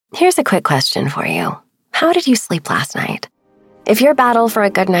Here's a quick question for you. How did you sleep last night? If your battle for a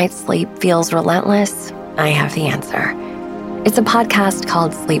good night's sleep feels relentless, I have the answer. It's a podcast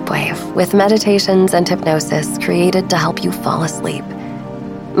called Sleepwave, with meditations and hypnosis created to help you fall asleep.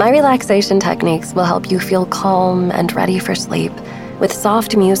 My relaxation techniques will help you feel calm and ready for sleep, with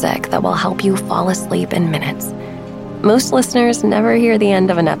soft music that will help you fall asleep in minutes. Most listeners never hear the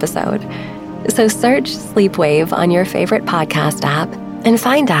end of an episode, so search Sleepwave on your favorite podcast app and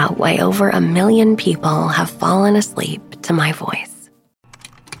find out why over 1 million people have fallen asleep to my voice.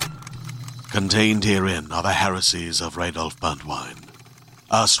 Contained herein are the heresies of Radolf Burntwine,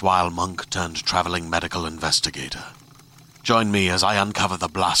 erstwhile monk turned traveling medical investigator. Join me as I uncover the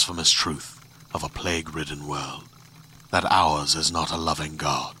blasphemous truth of a plague-ridden world, that ours is not a loving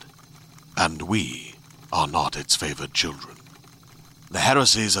God, and we are not its favored children. The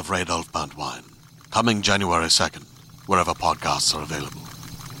heresies of Radolf Burntwine, coming January 2nd, wherever podcasts are available.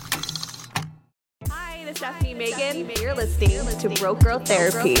 Hi, this is Stephanie Megan. You're listening to Broke Girl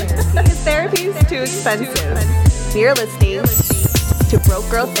Therapy. Because therapy is too expensive. You're listening to Broke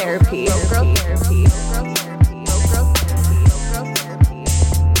Girl Therapy.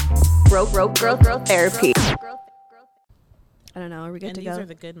 Broke Girl Therapy. I don't know. Are we good to go? These are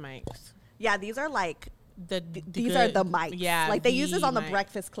the good mics. Yeah, these are like these good, are the mics. Yeah, like they use this on the mic.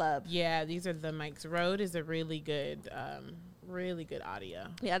 Breakfast Club. Yeah, these are the mics. Rode is a really good audio.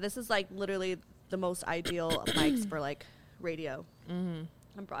 Yeah, this is like literally the most ideal mics for like radio and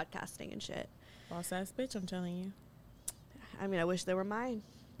broadcasting and shit. Boss ass bitch, I'm telling you. I mean, I wish they were mine,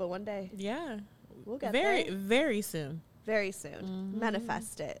 but one day. Yeah, we'll get very there. very soon. Very soon.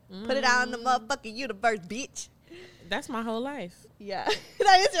 Manifest it. Put it out in the motherfucking universe, bitch. That's my whole life. Yeah.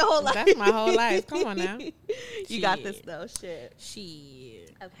 That is your whole life. That's my whole life. Come on now. You got this though. Shit.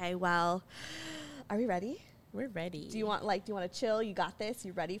 Shit. Okay, well, are we ready? We're ready. Do you want to chill? You got this?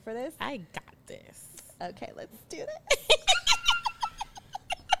 You ready for this? I got this. Okay, let's do this.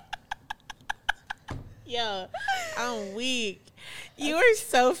 Yo, I'm weak. You are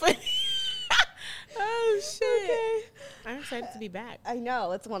so funny. Oh, shit. Okay. I'm excited to be back. I know.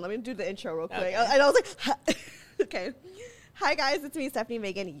 Let me do the intro real quick. Okay. I was like, okay. Hi, guys. It's me, Stephanie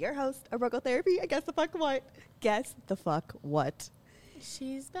Megan, your host of Broke Girl Therapy. I guess the fuck what? Guess the fuck what?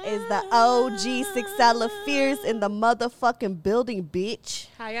 She's back. Is the OG Sixella Fierce in the motherfucking building, bitch.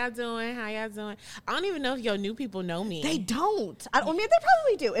 How y'all doing? I don't even know if your new people know me. They don't. I mean, they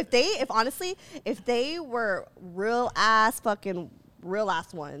probably do. If they were real ass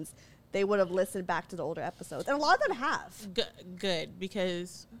ones, they would have listened back to the older episodes. And a lot of them have. Good,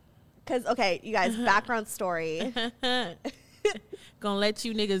 because... okay, you guys, background story. Gonna let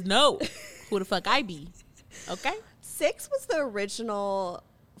you niggas know who the fuck I be. Okay? Six was the original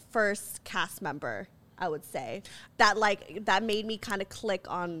first cast member, I would say. That made me kind of click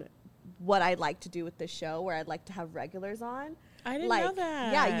on what I'd like to do with this show, where I'd like to have regulars on. I didn't know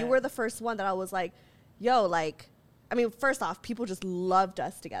that. Yeah, you were the first one that I was like, yo, like... I mean, first off, people just loved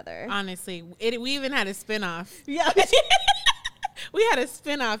us together. Honestly, we even had a spinoff. Yeah. We had a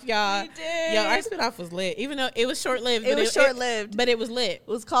spinoff, y'all. We did. Yo, our spinoff was lit. Even though it was short-lived. It was short-lived. But it was lit. It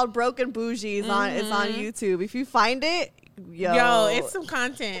was called Broken Bougie. It's on YouTube. If you find it, yo, it's some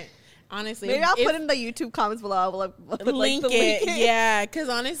content. Honestly. Maybe I'll put it in the YouTube comments below. I'll link it. Yeah, because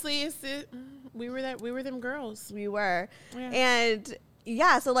honestly, we were them girls. We were. Yeah. And...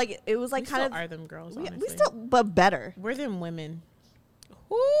 yeah, so like it was like we kind still of are them girls. we Honestly. still, but better. We're them women.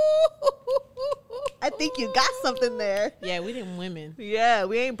 I think you got something there. Yeah, we them women. Yeah,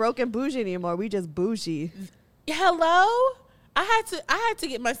 we ain't broken bougie anymore. We just bougie. Hello, I had to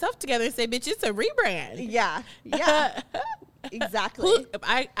get myself together and say, bitch, it's a rebrand. Yeah, exactly.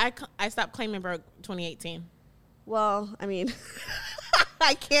 I stopped claiming broke 2018. Well, I mean.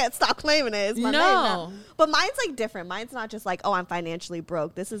 I can't stop claiming it. It's my name now. But mine's like different. Mine's not just like, oh, I'm financially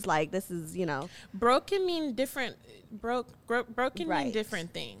broke. This is, you know. Broke can mean different. Broke can mean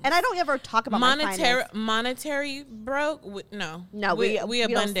different things. And I don't ever talk about monetary broke. No, we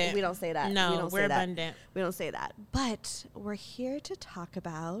abundant. We don't say that. No, we're abundant. We don't say that. But we're here to talk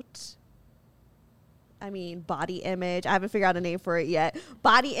about, I mean, body image. I haven't figured out a name for it yet.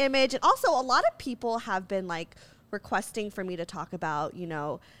 Body image. And also a lot of people have been like, requesting for me to talk about, you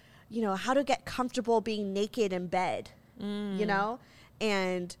know, how to get comfortable being naked in bed, you know,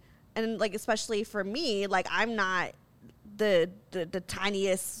 and like, especially for me, like, I'm not the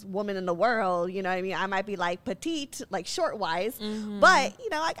tiniest woman in the world, you know what I mean? I might be like petite, like short wise, but you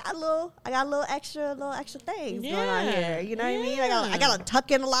know, I got a little extra things going on here, you know what I mean? I got to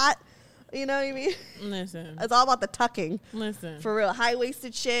tuck in a lot. You know what I mean? Listen. It's all about the tucking. Listen. For real.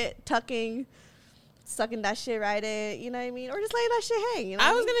 High-waisted shit, tucking. sucking that shit right in, you know what I mean? Or just letting that shit hang, you know I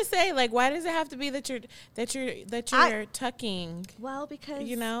what was mean? gonna say, like, why does it have to be that you're tucking? Well, because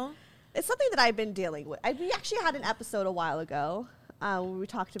You know, it's something that I've been dealing with. We actually had an episode a while ago where we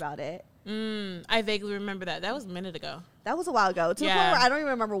talked about it. I vaguely remember that. That was a minute ago. That was a while ago. To the point Yeah. where I don't even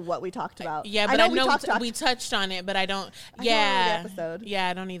remember what we talked about. Yeah, but I know talked- we touched on it, but I don't. I don't Yeah, remember the episode. Yeah,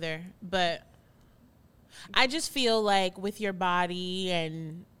 I don't either. But I just feel like with your body,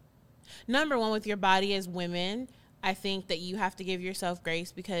 and number one, with your body as women, I think that you have to give yourself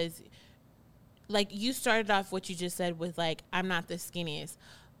grace because, like, you started off what you just said with, like, I'm not the skinniest.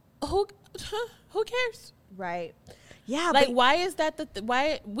 Who cares? Right. Yeah. Like, but why is that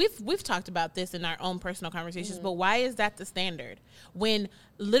why we've talked about this in our own personal conversations, but why is that the standard when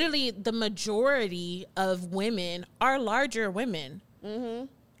literally the majority of women are larger women?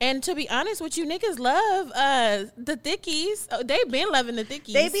 And to be honest with you, niggas love the thickies. Oh, they been loving the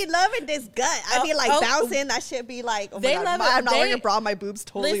thickies. they be loving this gut. I be like bouncing. That shit be like, oh my They God, love it. I'm not They- wearing a bra. My boobs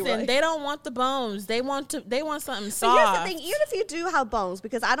totally Listen, right. they don't want the bones. They want something But soft. here's the thing: even if you do have bones,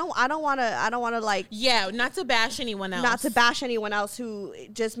 because I don't want to like Yeah, not to bash anyone else. not to bash anyone else who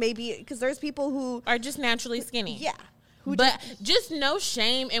just maybe because there's people who are just naturally skinny. yeah who But just no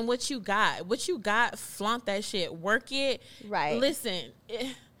shame in what you got. What you got, flaunt that shit. Work it. Right. Listen,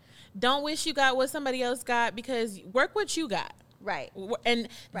 don't wish you got what somebody else got because work what you got. right. And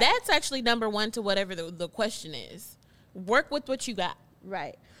that's actually number one to whatever the question is. Work with what you got.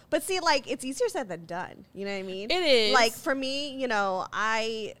 Right. But see, like, it's easier said than done. You know what I mean? It is. Like, for me, you know,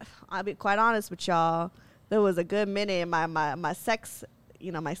 I'll be quite honest with y'all. There was a good minute in my sex,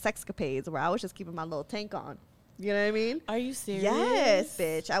 you know, my sexcapades where I was just keeping my little tank on. You know what I mean? Are you serious? Yes,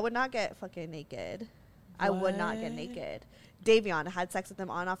 bitch. I would not get fucking naked. I would not get What? naked. Davion, I had sex with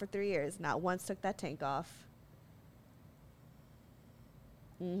him on and off for 3 years. Not once took that tank off.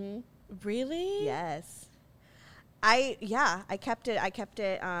 Really? Yes. I kept it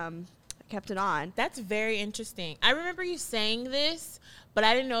on. That's very interesting. I remember you saying this, but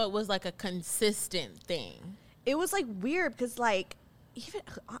I didn't know it was like a consistent thing. It was like weird because like even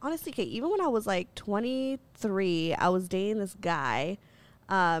honestly, Kate, even when I was like 23, I was dating this guy.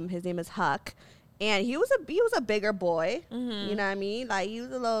 His name is Huck, and he was a bigger boy. You know what I mean? Like he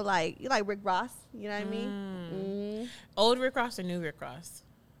was a little like you like Rick Ross. You know what I mean? Old Rick Ross or new Rick Ross?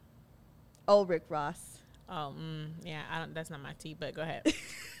 Old Rick Ross. Oh, yeah. I don't. That's not my tea. But go ahead.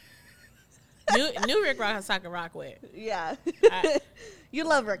 new Rick Ross I can rock with. Yeah, I- you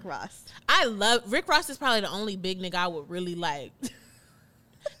love Rick Ross. I love Rick Ross. Is probably the only big nigga I would really like.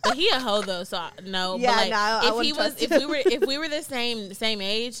 But he a hoe though, so no. Yeah, but like, no, I if wouldn't he was, trust if we were the same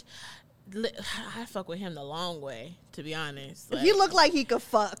age, I fuck with him the long way. To be honest, like, He looked like he could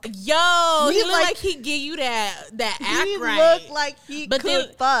fuck. yo, he He looked like- like he give you that act He right. looked like he But could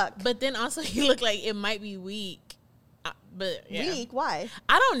then- fuck. But then also he looked like it might be weak. But yeah. Weak? Why?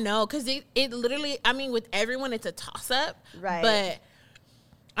 I don't know, because it literally, I mean, with everyone, it's a toss-up. Right. But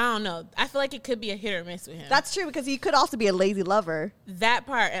I don't know. I feel like it could be a hit or miss with him. That's true because he could also be a lazy lover. that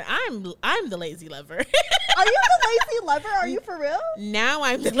part. And I'm the lazy lover. Are you the lazy lover? Are you for real? Now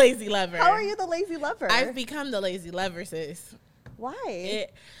I'm the lazy lover. How are you the lazy lover? I've become the lazy lover, sis. Why?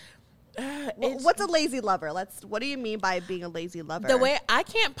 It's What's a lazy lover? What do you mean by being a lazy lover? the way I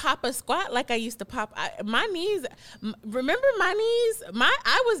can't pop a squat like I used to pop. My knees. Remember my knees?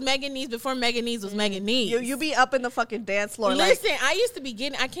 I was Megan knees before Megan knees was Megan knees. you be up in the fucking dance floor. Listen, I used to be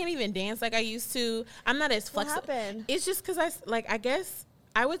I can't even dance like I used to. I'm not as What flexible. happened? It's just because I guess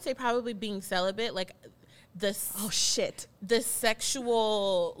I would say probably being celibate, like oh shit. the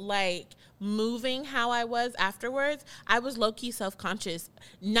sexual, like, moving how I was afterwards, I was low-key self-conscious.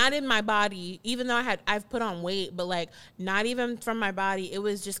 Not in my body, even though I've put on weight, but, like, not even from my body. It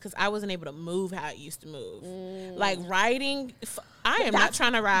was just because I wasn't able to move how I used to move. Like, riding, I am not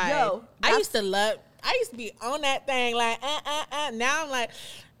trying to ride. yo, I used to be on that thing, like, Now I'm like,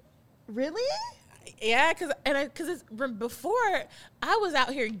 Really? yeah, because before, I was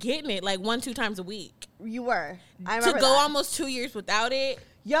out here getting it, like, 1-2 times a week. You were. I To remember go that. almost 2 years without it.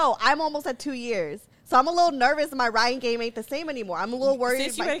 Yo, I'm almost at 2 years. So I'm a little nervous and my riding game ain't the same anymore. I'm a little worried.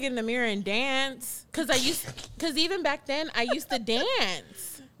 Sis, you better get in the mirror and dance. Because even back then, I used to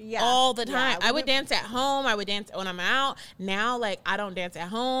dance. Yeah. All the Yeah, time. I would dance at home. I would dance when I'm out. Now, like, I don't dance at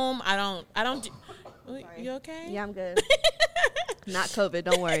home. I don't you okay? Yeah, I'm good. Not COVID,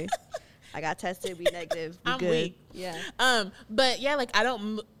 don't worry. I got tested, we negative. We I'm good. weak. Yeah. But yeah, like, I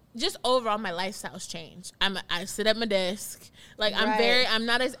don't just overall my lifestyle's changed. I sit at my desk. Like, Right. I'm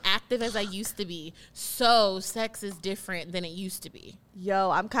not as active as I used to be. So sex is different than it used to be.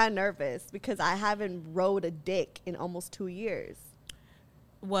 Yo, I'm kind of nervous because I haven't rode a dick in almost 2 years.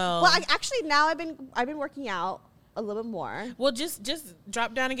 Well, actually now I've been working out a little bit more. Well, just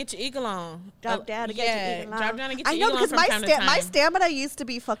drop down and get your eagle on. Drop down and get your eagle on. Drop down and get your I know, eagle on because from time to time. my stamina used to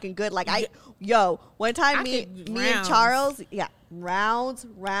be fucking good. Like one time me and Charles, rounds.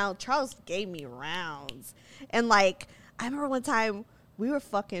 Charles gave me rounds, and like I remember one time we were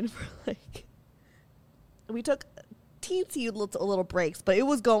fucking for like, we took teensy little breaks, but it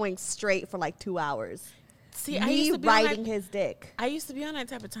was going straight for like 2 hours. See, me I used to be riding his dick. I used to be on that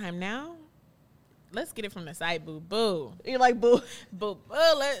type of time. Now, let's get it from the side, boo boo. You're like boo. Boo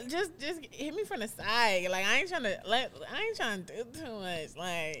boo. Just hit me from the side. Like I ain't trying to do too much.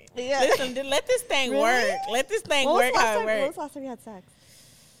 Like listen, let this thing work. Let this thing work how it works. When was the last time you had sex?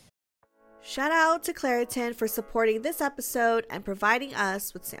 Shout out to Claritin for supporting this episode and providing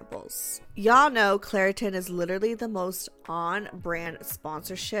us with samples. Y'all know Claritin is literally the most on-brand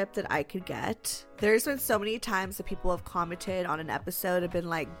sponsorship that I could get. There's been so many times that people have commented on an episode and been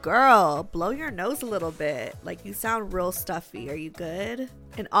like, girl, blow your nose a little bit. Like, you sound real stuffy. Are you good?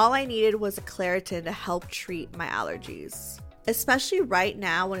 And all I needed was a Claritin to help treat my allergies. Especially right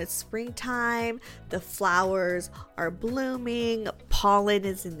now when it's springtime, the flowers are blooming, pollen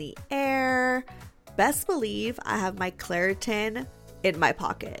is in the air. Best believe I have my Claritin in my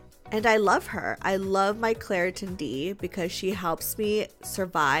pocket. And I love her. I love my Claritin D because she helps me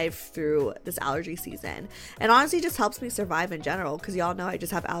survive through this allergy season. And honestly just helps me survive in general because y'all know I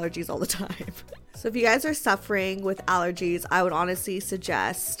just have allergies all the time. So if you guys are suffering with allergies, I would honestly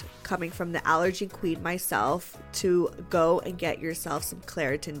suggest, coming from the allergy queen myself, to go and get yourself some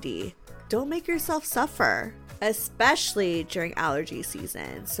Claritin D. Don't make yourself suffer, especially during allergy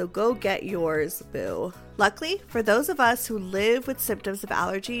season. So go get yours, boo. Luckily, for those of us who live with symptoms of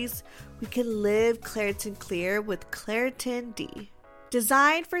allergies, we can live Claritin Clear with Claritin D.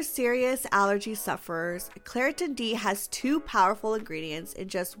 Designed for serious allergy sufferers, Claritin D has 2 powerful ingredients in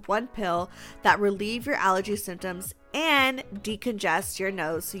just one pill that relieve your allergy symptoms and decongest your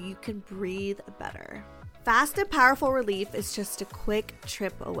nose so you can breathe better. Fast and powerful relief is just a quick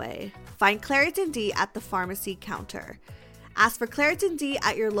trip away. Find Claritin D at the pharmacy counter. Ask for Claritin D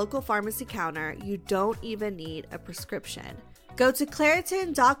at your local pharmacy counter. You don't even need a prescription. Go to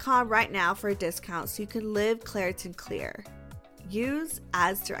Claritin.com right now for a discount so you can live Claritin Clear. Use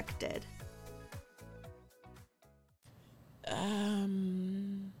as directed.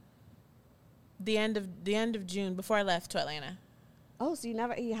 The end of June, before I left to Atlanta. Oh, so you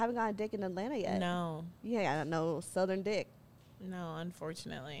haven't got a dick in Atlanta yet? No. Yeah, no southern dick. No,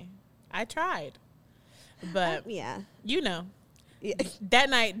 unfortunately. I tried. But yeah. That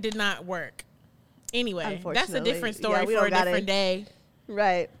night did not work. Anyway, that's a different story for a different day.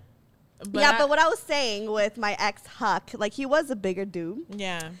 Right. But what I was saying with my ex Huck, like he was a bigger dude.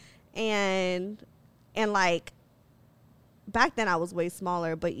 Yeah. And like back then I was way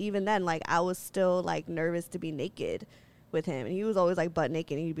smaller, but even then like I was still like nervous to be naked with him, and he was always like butt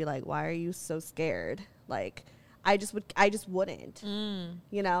naked, and he'd be like, why are you so scared? Like I just wouldn't,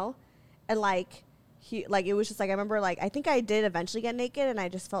 you know? And like it was just like, I remember like, I think I did eventually get naked, and I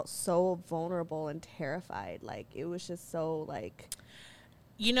just felt so vulnerable and terrified. Like it was just so like,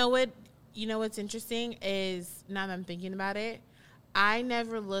 what's interesting is, now that I'm thinking about it, I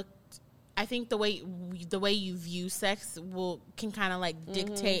think the way you view sex can kind of like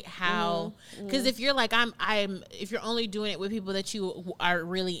dictate how, because if you're like if you're only doing it with people that you are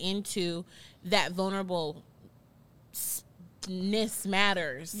really into, that vulnerableness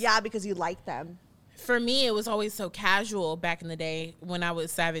matters. Yeah, because you like them. For me, it was always so casual back in the day when I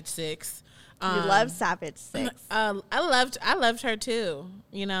was Savage 6. You love Savage 6. I loved her too.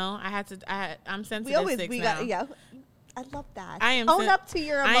 I'm sensitive 6 now. I love that. I am own up to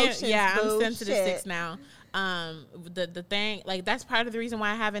your emotions. I'm sensitive 6 now. The thing, like, that's part of the reason why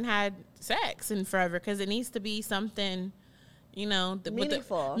I haven't had sex in forever, because it needs to be something,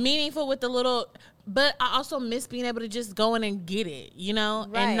 meaningful with the little. But I also miss being able to just go in and get it, right,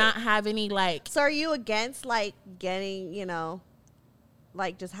 and not have any like. So are you against like getting,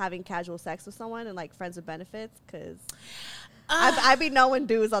 like just having casual sex with someone and like friends with benefits? Because I be knowing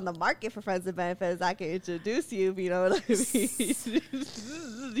dudes on the market for friends with benefits. I can introduce you, if you know what I mean.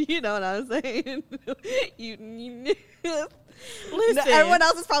 You know what I'm saying? Listen, everyone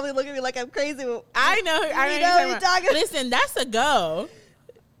else is probably looking at me like I'm crazy. I know you're talking. Listen, that's a go.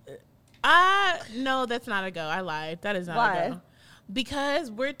 No, that's not a go. I lied. That is not a go. Because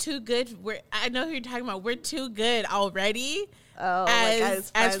we're too good. I know who you're talking about. We're too good already.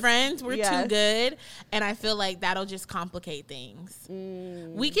 as friends. We're too good, and I feel like that'll just complicate things.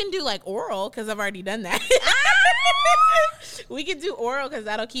 We can do like oral because I've already done that. We can do oral because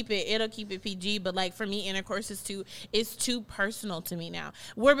it'll keep it PG. But like for me, intercourse is too personal to me now.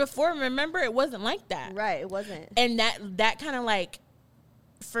 Where before, remember, it wasn't like that. Right, it wasn't. And that kind of like,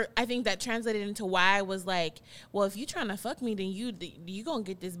 I think that translated into why I was like, well, if you trying to fuck me, then you gonna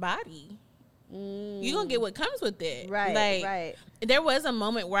get this body. You gonna get what comes with it. Right, like, right. There was a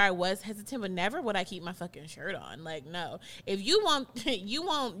moment where I was hesitant, but never would I keep my fucking shirt on. Like, no. If you want you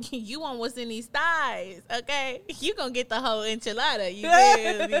want what's in these thighs, okay? You gonna get the whole enchilada. You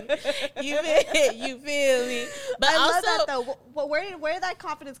feel me? You feel me? But I also, love that though. Well, where did that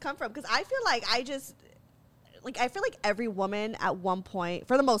confidence come from? Because I feel like I feel like every woman at one point,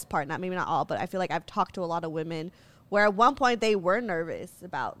 for the most part, maybe not all, but I feel like I've talked to a lot of women where at one point they were nervous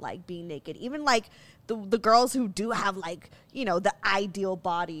about like being naked. Even like the girls who do have like, you know, the ideal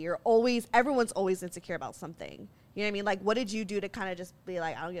body, everyone's always insecure about something. You know what I mean? Like, what did you do to kind of just be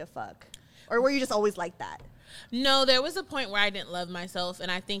like, I don't give a fuck? Or were you just always like that? No, there was a point where I didn't love myself,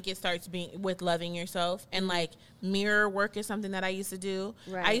 and I think it starts being with loving yourself. And like mirror work is something that I used to do.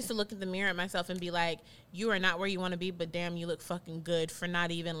 Right. I used to look at the mirror at myself and be like, you are not where you want to be, but damn, you look fucking good for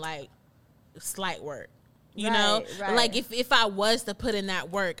not even like slight work. You know, like if I was to put in that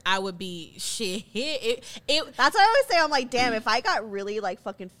work, I would be shit. That's what I always say. I'm like, damn, if I got really like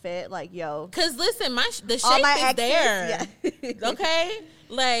fucking fit, like, yo. Cause listen, the shape is there. Yeah. Okay,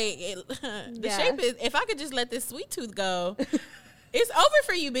 like the shape is. If I could just let this sweet tooth go. It's over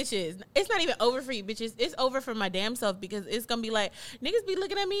for you bitches. It's not even over for you bitches. It's over for my damn self, because it's gonna be like, niggas be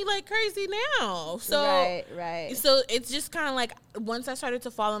looking at me like crazy now. So right. So it's just kind of like, once I started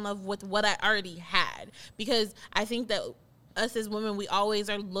to fall in love with what I already had, because I think that us as women, we always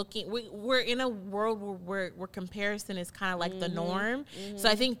are looking. We're in a world where comparison is kind of like the norm. Mm-hmm. So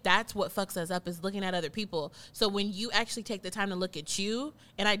I think that's what fucks us up, is looking at other people. So when you actually take the time to look at you,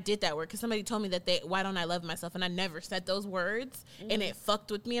 and I did that work because somebody told me that why don't I love myself, and I never said those words, and it fucked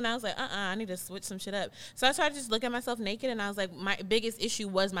with me, and I was like, I need to switch some shit up. So I started to just look at myself naked, and I was like, my biggest issue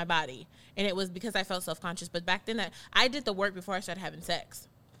was my body, and it was because I felt self-conscious. But back then, I did the work before I started having sex.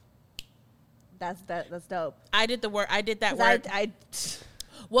 That's dope. I did the work. I did that work.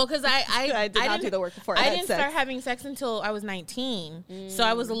 Well, because I did not do the work before I didn't start having sex until I was 19. So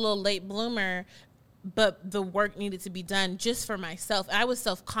I was a little late bloomer, but the work needed to be done just for myself. I was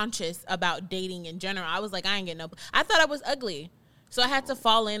self-conscious about dating in general. I was like, I thought I was ugly. So I had to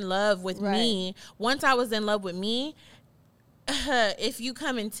fall in love with me. Once I was in love with me, if you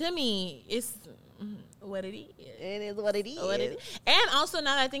come into me, it's what it is. It is what it is. And also,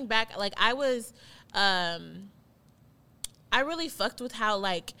 now that I think back, like I was, I really fucked with how,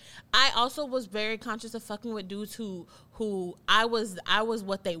 like, I also was very conscious of fucking with dudes who I was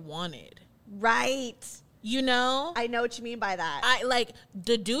what they wanted. Right. You know? I know what you mean by that. I like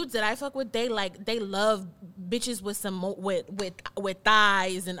the dudes that I fuck with, they love bitches with some with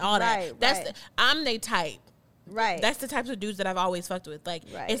thighs and all that. I'm they type. Right. That's the types of dudes that I've always fucked with. Like,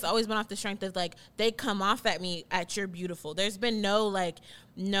 it's always been off the strength of, like, they come off at me at you're beautiful. There's been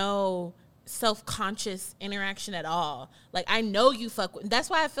no self-conscious interaction at all. Like, I know you fuck with. That's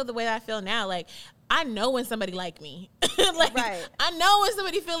why I feel the way that I feel now. Like, I know when somebody like me. I know when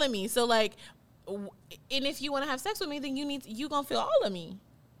somebody feeling me. So, like, and if you want to have sex with me, then you gonna feel all of me.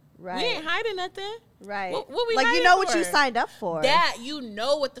 Right. We ain't hiding nothing. Right. What we like, you know what you signed up for. That, you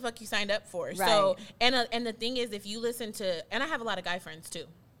know what the fuck you signed up for. Right. So, and the thing is, if you listen to, and I have a lot of guy friends too.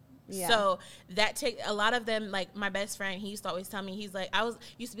 Yeah. So that take a lot of them, like my best friend, he used to always tell me, he's like,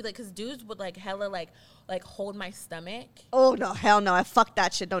 used to be like, cause dudes would like hella like hold my stomach. Oh no, hell no, I fuck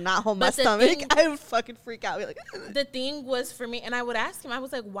that shit. Do not hold my stomach. I would fucking freak out. Like, the thing was for me, and I would ask him, I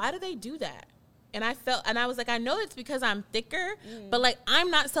was like, why do they do that? And I was like, I know it's because I'm thicker, but like, I'm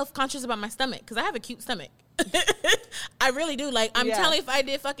not self-conscious about my stomach because I have a cute stomach. I really do. Like, I'm telling you, if I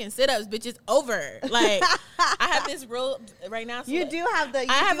did fucking sit-ups, bitch, it's over. Like, I have this real right now. So you do have the.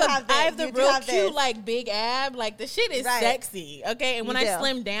 I have the real cute, like, big ab. Like, the shit is sexy. Okay, and when I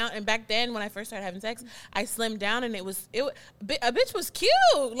slimmed down, and back then when I first started having sex, I slimmed down, and a bitch was cute.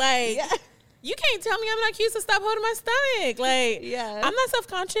 Like. Yeah. You can't tell me I'm not cute, so stop holding my stomach. Like, I'm not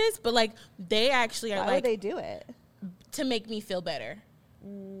self-conscious, but like, they actually are. Why would they do it? To make me feel better.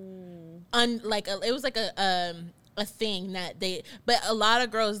 It was like a thing that they. But a lot of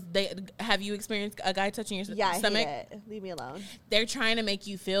girls, have you experienced a guy touching your stomach? I hate it. Leave me alone. They're trying to make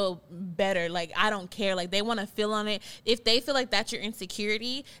you feel better. Like, I don't care. Like, they want to feel on it. If they feel like that's your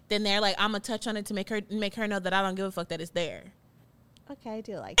insecurity, then they're like, I'm gonna touch on it to make her know that I don't give a fuck that it's there. Okay, I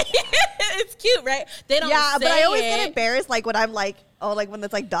do like that. It's cute, right? They don't. Yeah, say but I always it. get embarrassed, like when I'm like, oh, like when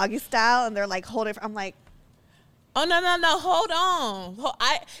it's like doggy style and they're like holding. I'm like, Oh no! Hold on.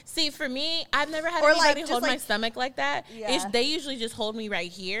 I see. For me, I've never had Or, like, anybody just, hold my like- stomach like that. Yeah. They usually just hold me right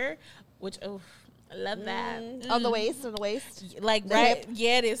here, which I love that. on the waist, on the waist. Like The right, hip.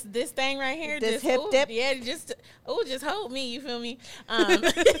 yeah, this thing right here, This just, hip dip. yeah, just hold me. You feel me?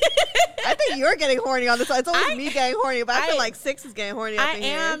 I think you're getting horny on this side. It's always I- me getting horny, but I feel I- like 6 is getting horny. I up in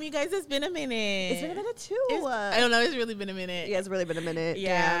here. am. You guys, it's been a minute. It's been a minute too. I don't know. It's really been a minute. Yeah, it's really been a minute.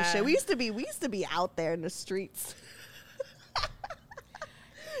 Yeah. Damn, shit. We used to be out there in the streets.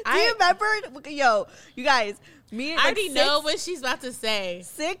 Do I you remember? Yo, you guys, me and I like, already know what she's about to say.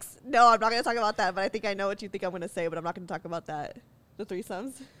 6. No, I'm not gonna talk about that. But I think I know what you think I'm gonna say. But I'm not gonna talk about that. The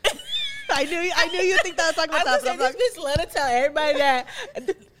threesomes. I knew you think that I was talking I about was that. saying But I'm this bitch let her tell everybody that.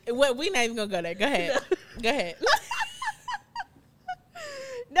 What we not even gonna go there. Go ahead. Go ahead.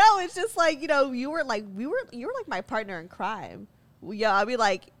 No, it's just like, you were like my partner in crime. Yeah, I'd be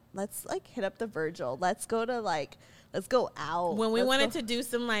like, let's like hit up the Virgil. Let's go out. When we Let's wanted go- to do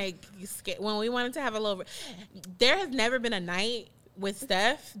some when we wanted to have a little, there has never been a night with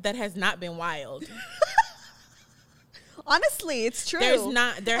Steph that has not been wild. Honestly, it's true. There and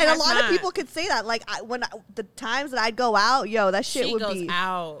has a lot not. of people could say that. Like the times that I'd go out, that shit She would goes be.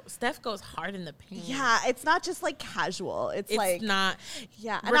 out. Steph goes hard in the paint. Yeah, it's not just like casual. It's like not.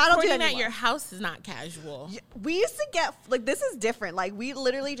 yeah, and I don't do Recording it at anymore. your house is not casual. Yeah, we used to get like this is different. Like we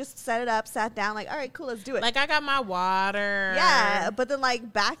literally just set it up, sat down, like all right, cool, let's do it. Like I got my water. Yeah, but then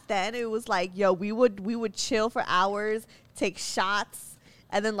like back then it was like, we would chill for hours, take shots,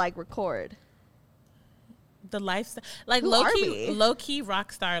 and then like record. The lifestyle, like Who are we? low key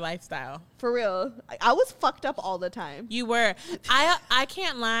rock star lifestyle. For real. I was fucked up all the time. You were. I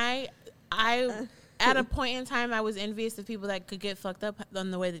can't lie. At a point in time I was envious of people that could get fucked up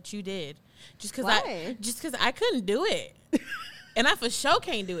on the way that you did. Just Why? because I couldn't do it. And I for sure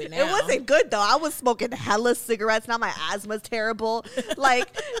can't do it now. It wasn't good though. I was smoking hella cigarettes. Now my asthma's terrible. Like,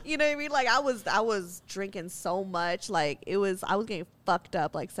 you know what I mean? Like I was drinking so much. Like I was getting fucked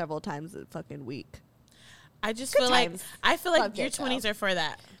up like several times a fucking week. I just Good feel times. like your Subject, though. 20s are for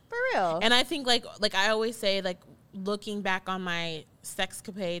that. For real. And I think like I always say, like looking back on my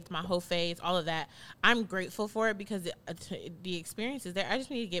sexcapades, my whole phase, all of that, I'm grateful for it because the experience is there. I just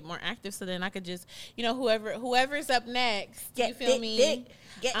need to get more active so then I could just, whoever's up next, you feel me?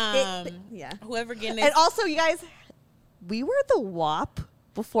 Yeah. Whoever getting And this. also, you guys, we were the WAP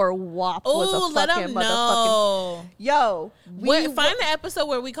before WAP was a Oh, let fucking them motherfucking. know. Yo, Find the episode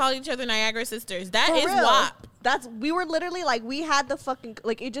where we call each other Niagara Sisters. That For is real. WAP. We were literally like, we had the fucking,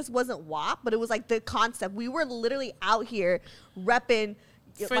 like, it just wasn't WAP, but it was like the concept. We were literally out here repping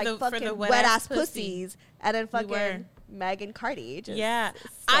For like the fucking wet wet ass ass pussy. pussies, and then were. fucking Meg and Cardi. Just Yeah.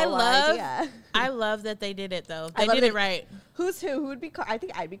 stole our idea. I love that they did it though. I They love did it it. right. Who's who? Who would be? I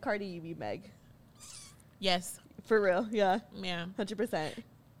think I'd be Cardi. You be Meg. Yes. For real. Yeah. Yeah. 100%.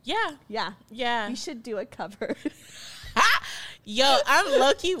 Yeah. Yeah. Yeah. We should do a cover. Yo, I'm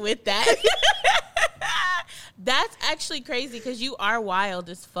lucky with that. That's actually crazy because you are wild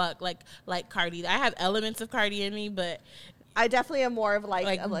as fuck, like Cardi. I have elements of Cardi in me, but I definitely am more of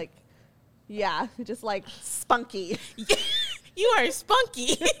Like- I'm like, yeah, just like spunky. you are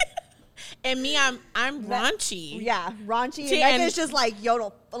spunky. And me, I'm raunchy. Yeah, raunchy. See, And and- Megan's just like, yo,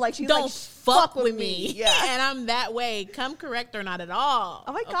 don't like she's Don't like, fuck with me. Yeah. And I'm that way. Come correct or not at all.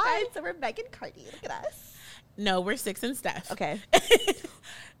 Oh my Okay? god, so we're Meg and Cardi. Look at us. No, we're 6 and Steph. Okay.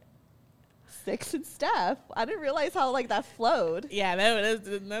 6 and Steph. I didn't realize how like that flowed. Yeah, that's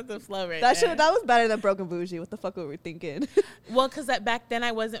the flow right That there. was better than Broken Bougie. What the fuck were we thinking? Well, because back then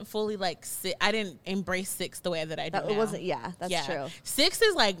I wasn't fully like I didn't embrace 6 the way that I do That now. it wasn't. Yeah, that's true. 6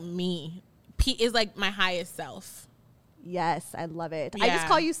 is like me. P is like my highest self. Yes, I love it. I just Yeah.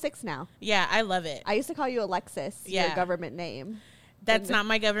 call you 6 now. Yeah, I love it. I used to call you Alexis. Your Yeah. government name. That's not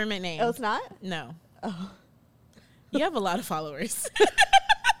my government name. Oh, it's not. No. You have a lot of followers.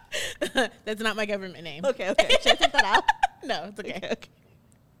 That's not my government name. Okay. Should I take that out? No, it's okay. Okay.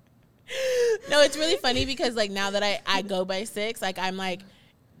 No, it's really funny because like now that I go by 6, like I'm like,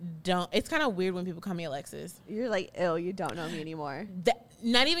 it's kind of weird when people call me Alexis. You're like, ill. You don't know me anymore.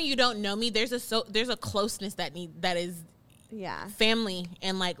 Not even you don't know me. There's a closeness that is Yeah. family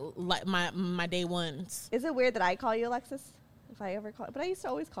and like my day ones. Is it weird that I call you Alexis? If I ever call, but I used to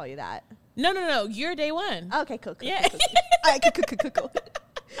always call you that. No, you're day one. Okay, cool. Yeah. Cool. All right, cool.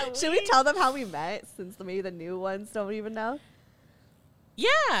 Should we tell them how we met? Since maybe the new ones don't even know.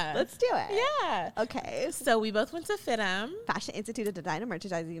 Yeah. Let's do it. Yeah. Okay. So we both went to FITM. Fashion Institute of Design and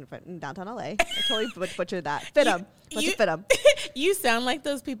Merchandising in downtown LA. I totally butchered that. FITM. What's a FITM? You sound like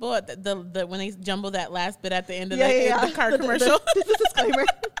those people at the when they jumble that last bit at the end of the car The commercial. the disclaimer.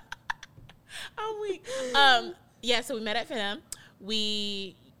 I'm weak. Yeah, so we met at FITM.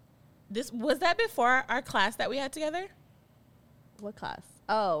 Was that before our class that we had together? What class?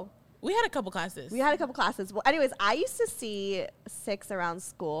 Oh. We had a couple classes. We had a couple classes. Well, anyways, I used to see Six around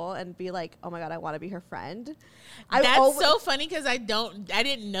school and be like, oh my God, I want to be her friend. That's so funny because I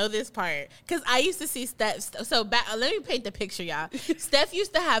didn't know this part. Because I used to see Steph. So let me paint the picture, y'all. Steph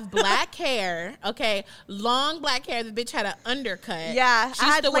used to have black hair, okay? Long black hair. The bitch had an undercut. Yeah. She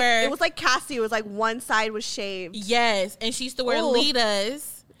used to wear. It was like Cassie. It was like one side was shaved. Yes. And she used to wear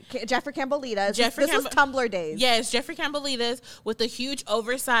Litas. Jeffrey Campbell Litas. This was Tumblr days. Yes, Jeffrey Campbell Litas with a huge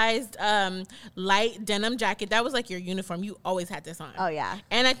oversized light denim jacket. That was like your uniform. You always had this on. Oh, yeah.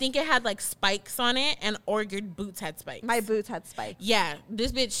 And I think it had like spikes on it, or your boots had spikes. My boots had spikes. Yeah,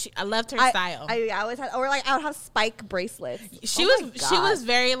 this bitch, I loved her style. I always had, or like I would have spike bracelets. She was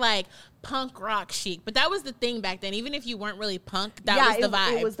very like punk rock chic, but that was the thing back then. Even if you weren't really punk, that was the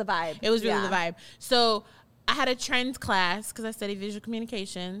vibe. It was the vibe. It was really the vibe. So I had a trends class because I studied visual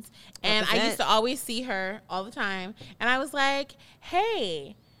communications, and I used to always see her all the time. And I was like,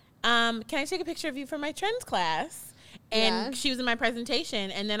 "Hey, can I take a picture of you for my trends class?" And she was in my presentation,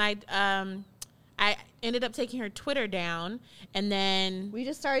 and then I ended up taking her Twitter down, and then we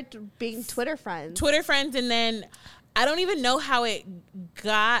just started being Twitter friends, and then I don't even know how it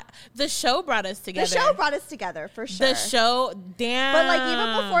got. The show brought us together. The show brought us together, for sure. The show, damn. But, like,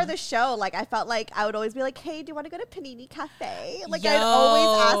 even before the show, like, I felt like I would always be like, hey, do you want to go to Panini Cafe? Like,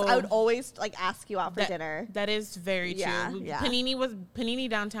 I would always, like, ask you out for dinner. That is very true. Yeah. Panini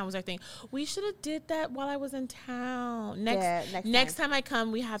downtown was our thing. We should have did that while I was in town. Next time I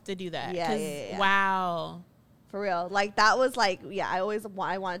come, we have to do that. Yeah. Wow. For real. Like, that was, like, I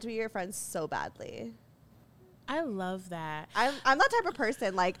wanted to be your friend so badly. I love that. I'm that type of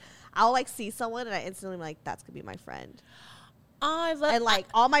person. Like, I'll like see someone and I instantly am like, that's gonna be my friend. Oh, I love. And like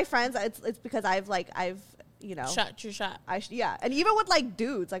all my friends, it's because I've you know shot your shot. And even with like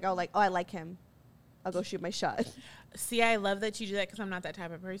dudes, like I'll like, oh, I like him, I'll go shoot my shot. See, I love that you do that because I'm not that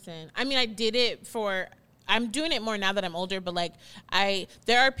type of person. I mean, I did it for. I'm doing it more now that I'm older, but like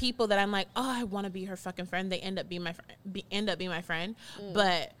there are people that I'm like, oh, I want to be her fucking friend. They end up being my friend.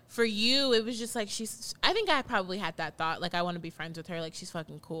 But for you, it was just like I think I probably had that thought, like I want to be friends with her, like she's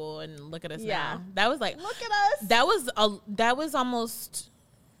fucking cool, and look at us now. That was like, look at us. That was almost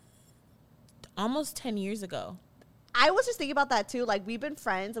 10 years ago. I was just thinking about that too. Like, we've been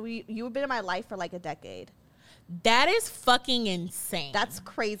friends, and you've been in my life for like a decade. That is fucking insane. That's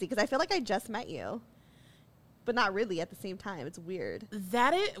crazy because I feel like I just met you. But not really at the same time. It's weird.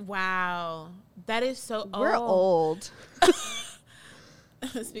 That is, wow. That is so old. We're old.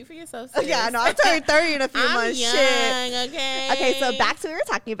 Speak for yourself, sis. Yeah, no, I'm turning 30 in a few months. Young, shit. okay. Okay, so back to what we were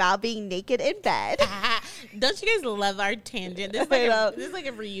talking about, being naked in bed. Don't you guys love our tangent? This is like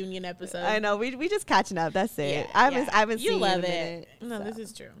a reunion episode. I know. We just catching up. That's it. Yeah, I haven't you seen love you in a it. minute, No, so. this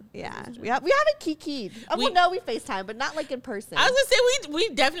is true. Yeah. We haven't kikied. Well, no, we FaceTime, but not like in person. I was going to say, we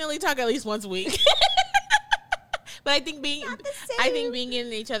definitely talk at least once a week. But I think being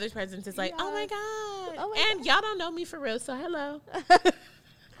in each other's presence is like, oh my God. And y'all don't know me for real, so hello.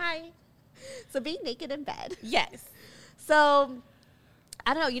 Hi. So being naked in bed. Yes. So,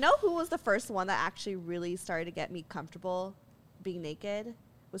 I don't know. You know who was the first one that actually really started to get me comfortable being naked?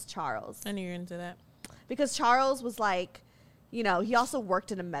 Was Charles. I knew you were into that. Because Charles was like, you know, he also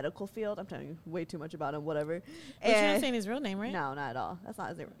worked in a medical field. I'm telling you way too much about him, whatever. But you're not saying his real name, right? No, not at all. That's not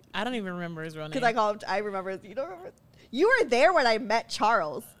his name. I don't even remember his real name. Because I remember, you don't remember? You were there when I met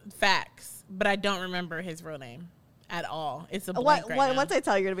Charles. Facts. But I don't remember his real name at all. It's a blank right now. Once I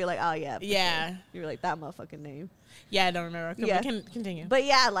tell you, you're going to be like, oh, yeah. Yeah. Sure. You're like, that motherfucking name. Yeah, I don't remember. Yeah. Continue. But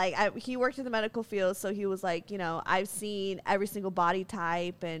yeah, like he worked in the medical field. So he was like, you know, I've seen every single body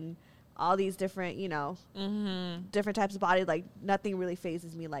type and all these different, you know, different types of bodies. Like, nothing really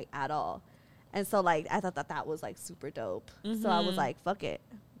phases me, like, at all. And so, like, I thought that was, like, super dope. So I was like, fuck it.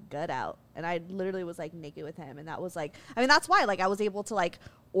 Gut out. And I literally was, like, naked with him. And that was, like, I mean, that's why, like, I was able to, like,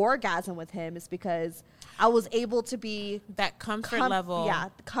 orgasm with him is because I was able to be that comfort level. Yeah,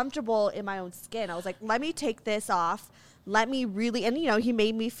 comfortable in my own skin. I was like, let me take this off. Let me really, and you know, he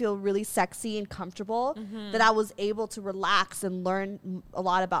made me feel really sexy and comfortable that I was able to relax and learn a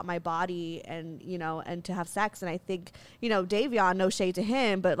lot about my body and, you know, and to have sex. And I think, you know, Davion, no shade to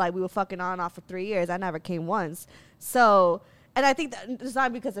him, but like we were fucking on and off for 3 years. I never came once. So And I think that it's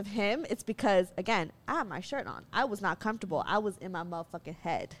not because of him. It's because, again, I had my shirt on. I was not comfortable. I was in my motherfucking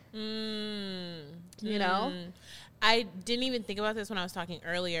head. You know? I didn't even think about this when I was talking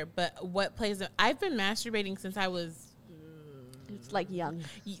earlier, but what plays... I've been masturbating since I was... It's like young.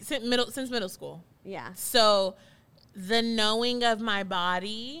 Since middle school. Yeah. So the knowing of my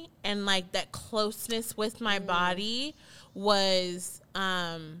body and like that closeness with my body was...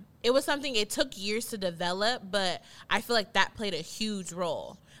 it was something, it took years to develop, but I feel like that played a huge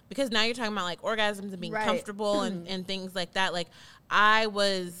role. Because now you're talking about like orgasms and being comfortable and things like that. Like I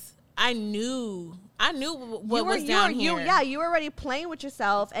knew what was down here. You were already playing with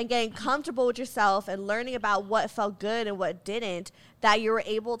yourself and getting comfortable with yourself and learning about what felt good and what didn't, that you were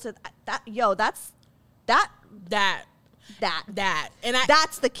able to, that's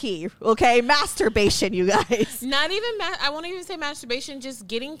the key, okay? Masturbation, you guys. Not even I won't even say masturbation, just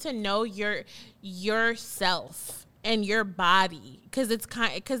getting to know yourself and your body, because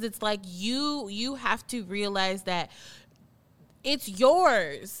it's like you have to realize that it's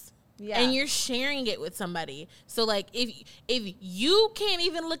yours. Yeah. And you're sharing it with somebody. So like if you can't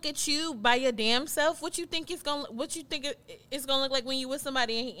even look at you by your damn self, what you think it's gonna look like when you with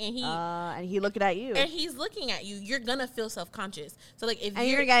somebody and he looking at you and he's looking at you, you're gonna feel self-conscious. So like if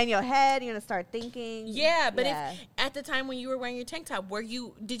you're getting in your head, you're gonna start thinking. Yeah, but if at the time when you were wearing your tank top,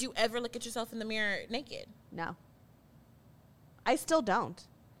 did you ever look at yourself in the mirror naked? No. I still don't.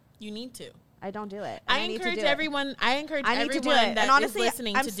 You need to. I don't do it. I encourage everyone that honestly, is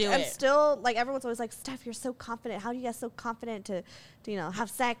listening to do it. I'm still, like, everyone's always like, Steph, you're so confident. How do you get so confident to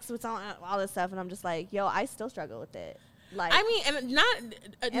have sex with all this stuff? And I'm just like, yo, I still struggle with it. Like, I mean,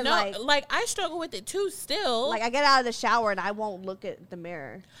 and I struggle with it too still. Like, I get out of the shower and I won't look at the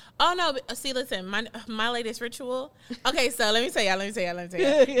mirror. Oh, no. See, listen, my latest ritual. Okay, so let me tell y'all.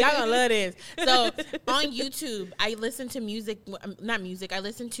 Y'all gonna love this. So, on YouTube, I listen to I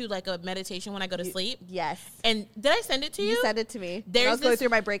listen to, like, a meditation when I go to sleep. Yes. And did I send it to you? You sent it to me. I was going through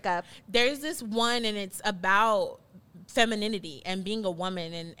my breakup. There's this one, and it's about femininity and being a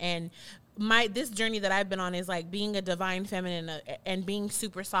woman and this journey that I've been on is like being a divine feminine and being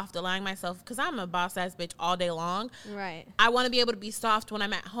super soft, allowing myself, because I'm a boss ass bitch all day long. Right. I want to be able to be soft when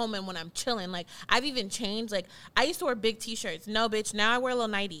I'm at home and when I'm chilling. Like I've even changed. Like I used to wear big t-shirts. No, bitch. Now I wear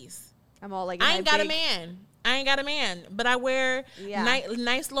little 90s. I'm all like, I ain't got a man, but I wear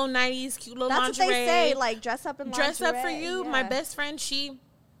nice little 90s, cute little lingerie. That's what they say. Like dress up in lingerie. Dress up for you. Yeah. My best friend, she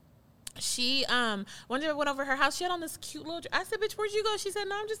one day I went over her house. She had on this cute little I said, bitch, where'd you go? She said,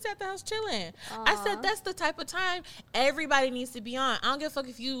 no, I'm just at the house chilling. Aww. I said, that's the type of time everybody needs to be on. I don't give a fuck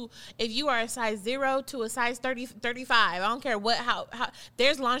if you are a size 0 to a size 30, 35. I don't care how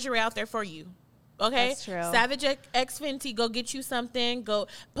there's lingerie out there for you. Okay, that's true. Savage X Fenty, go get you something. Go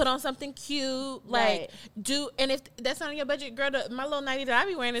put on something cute. Like and if that's not on your budget, girl, my little 90 that I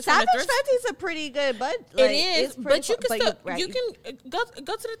be wearing is Savage from the thrift. Fenty's a pretty good, but like, it is. But you can still you can go to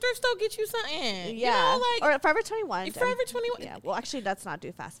the thrift store, get you something. Yeah, you know, like or Forever 21. Forever 21. Yeah. Well, actually, let's not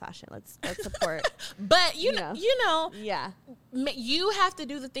do fast fashion. Let's support. But you know. Yeah. You have to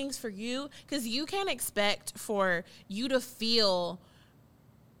do the things for you, because you can't expect for you to feel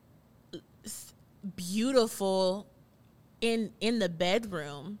beautiful in the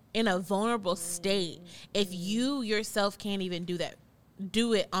bedroom in a vulnerable state if you yourself can't even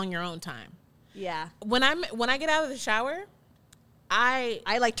do it on your own time. Yeah. When I get out of the shower, I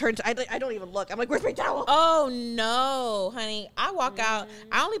like turn to, I don't even look. I'm like, where's my towel? Oh no, honey. I walk out.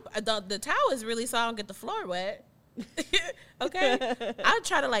 The towel is really so I don't get the floor wet. Okay. I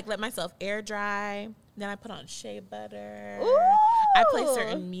try to like let myself air dry. Then I put on shea butter. Ooh. I play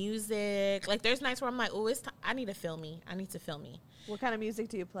certain music. Like there's nights where I'm like, oh, it's time. I need to feel me. What kind of music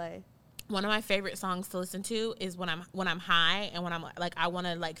do you play? One of my favorite songs to listen to is when I'm high and when I'm like I want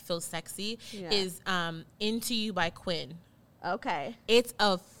to like feel sexy is Into You by Quinn. Okay. It's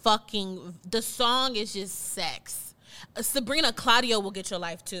the song is just sex. Sabrina Claudio will get your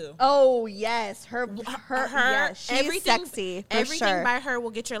life too. Oh yes, her yeah, she's sexy. Everything by her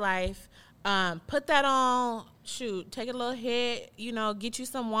will get your life. Put that on. Shoot, take a little hit. Get you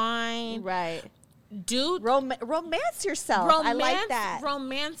some wine. Right. Dude, romance yourself. I like that.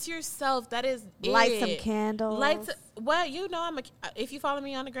 Romance yourself. That is light some candles. If you follow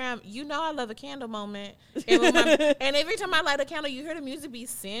me on the gram, I love a candle moment. And every time I light a candle, you hear the music be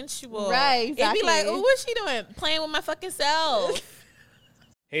sensual. Right, exactly. It'd be like, oh, what's she doing? Playing with my fucking self.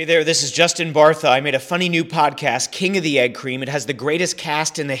 Hey there, this is Justin Bartha. I made a funny new podcast, King of the Egg Cream. It has the greatest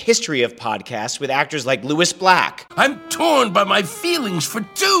cast in the history of podcasts with actors like Louis Black. I'm torn by my feelings for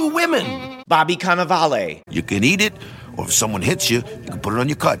two women. Bobby Cannavale. You can eat it Or if someone hits you, you can put it on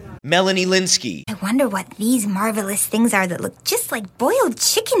your cut. Melanie Linsky. I wonder what these marvelous things are that look just like boiled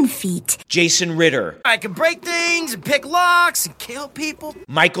chicken feet. Jason Ritter. I can break things and pick locks and kill people.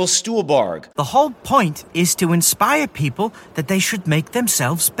 Michael Stuhlbarg. The whole point is to inspire people that they should make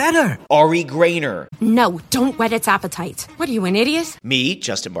themselves better. Ari Grainer. No, don't whet its appetite. What are you, an idiot? Me,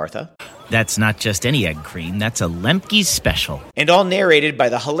 Justin Bartha. That's not just any egg cream, that's a Lemke's special. And all narrated by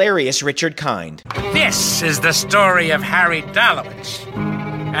the hilarious Richard Kind. This is the story of Harry Dalowitz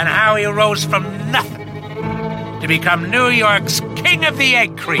and how he rose from nothing to become New York's King of the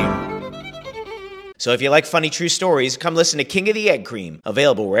Egg Cream. So if you like funny true stories, come listen to King of the Egg Cream,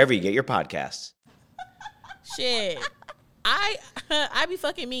 available wherever you get your podcasts. Shit. I be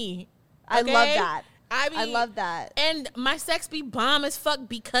fucking me. Okay? I love that. I love that. And my sex be bomb as fuck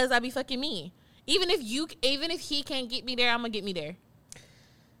because I be fucking me. Even if he can't get me there, I'm gonna get me there.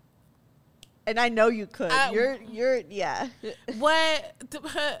 And I know you could. You're yeah. What?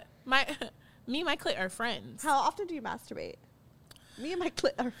 My clit are friends. How often do you masturbate? Me and my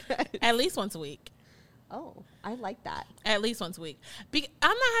clit are friends. At least once a week. Oh, I like that. At least once a week. I'm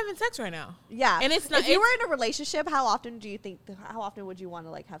not having sex right now. Yeah, and it's not. If you were in a relationship, how often would you want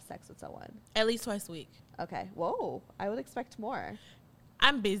to like have sex with someone? At least twice a week. Okay. Whoa, I would expect more.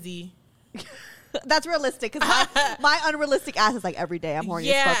 I'm busy. That's realistic because my unrealistic ass is like every day. I'm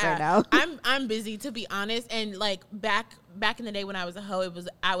horny as fuck right now. I'm busy, to be honest. And like back in the day when I was a hoe,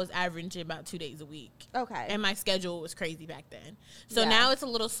 I was averaging about 2 days a week. Okay. And my schedule was crazy back then. So now it's a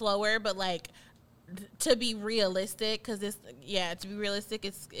little slower, but like to be realistic,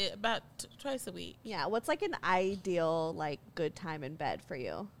 it's about twice a week. Yeah. What's like an ideal like good time in bed for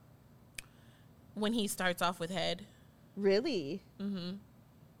you? When he starts off with head. Really? Mm-hmm.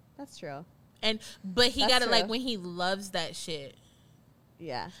 That's true. But he got it like when he loves that shit.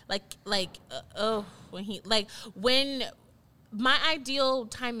 Yeah. When my ideal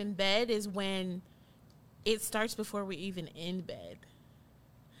time in bed is when it starts before we're even in bed.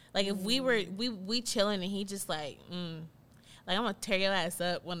 Like if we chilling and he just like I'm gonna tear your ass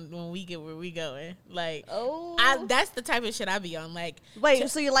up when we get where we going. Like that's the type of shit I be on. Like wait,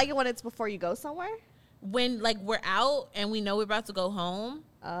 so you like it when it's before you go somewhere? When like we're out and we know we're about to go home.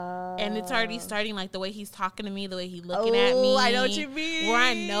 And it's already starting, like the way he's talking to me, the way he's looking at me. I know what you mean. Where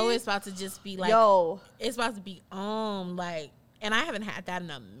I know it's about to just be like, it's about to be like, and I haven't had that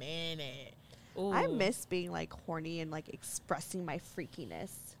in a minute. Ooh. I miss being like horny and like expressing my freakiness.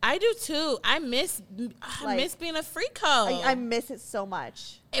 I do too. I miss being a freak hoe. I miss it so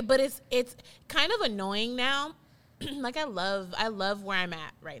much. But it's kind of annoying now. Like I love where I'm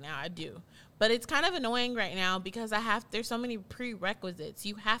at right now. I do. But it's kind of annoying right now because there's so many prerequisites.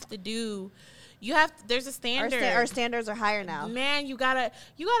 There's a standard. Our standards are higher now. Man, you gotta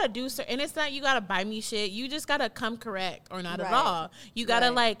do certain, and it's not you gotta buy me shit. You just gotta come correct or not at all. You gotta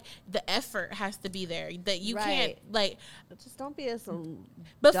like, the effort has to be there. That you can't like. Just don't be some.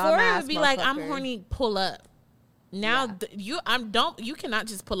 Before it would be like, I'm horny, pull up. Now you cannot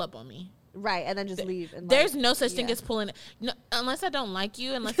just pull up on me. Right, and then just leave. And there's no such thing as pulling. No, unless I don't like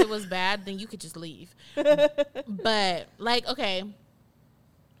you, unless it was bad, then you could just leave. But like, okay,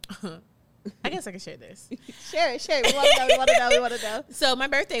 I guess I can share this. Share it. We want to know. So my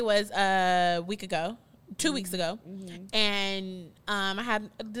birthday was a week ago, 2 weeks ago, and I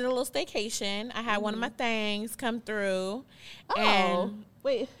did a little staycation. I had one of my things come through. Oh, and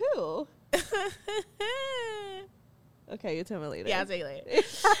wait, who? Okay, you tell me later. Yeah, I'll tell you later.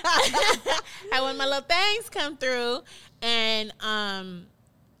 I had one of my little things come through, and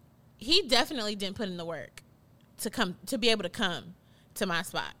he definitely didn't put in the work to be able to come to my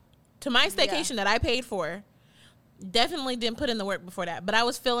spot, to my staycation that I paid for. Definitely didn't put in the work before that, but I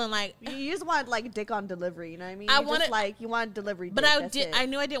was feeling like you just want like dick on delivery. You know what I mean? You want delivery. But dick, I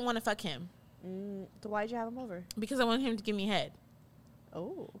knew I didn't want to fuck him. So why'd you have him over? Because I wanted him to give me head.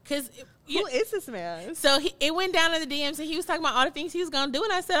 Oh, because who is this man? So it went down in the DMs and he was talking about all the things he was gonna do,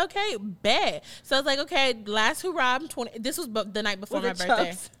 and I said, okay, bet. So I was like, okay, last hurrah, 20. This was the night before my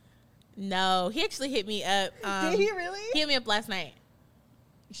birthday. Chubs? No, he actually hit me up. Did he really? He hit me up last night.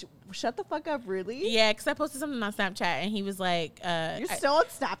 Shut the fuck up, really? Yeah, because I posted something on Snapchat and he was like, "You're still on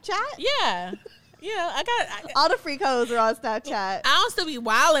Snapchat?" Yeah. Yeah, I got all the freak hoes are on Snapchat. I don't still be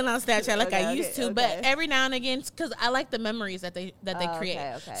wilding on Snapchat like I used to, but every now and again, because I like the memories that they create.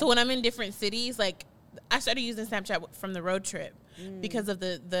 Okay. So when I'm in different cities, like I started using Snapchat from the road trip because of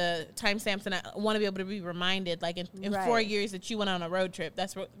the timestamps, and I want to be able to be reminded, like in 4 years that you went on a road trip.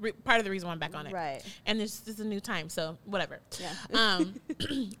 That's part of the reason why I'm back on it. Right. And this is a new time, so whatever. Yeah.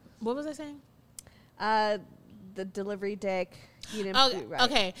 What was I saying? the delivery dick. You didn't. Oh, right.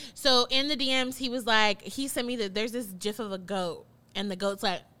 okay. So in the DMs, he was like, he sent me that there's this GIF of a goat, and the goat's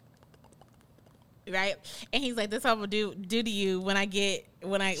like, right, and he's like, "This what I'm gonna do to you when I get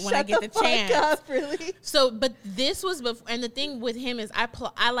the chance." Up, really? So, but this was before, and the thing with him is,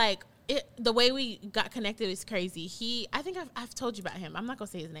 I like it. The way we got connected is crazy. I think I've told you about him. I'm not gonna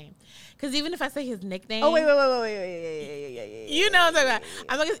say his name, because even if I say his nickname, wait. You know what I'm talking about.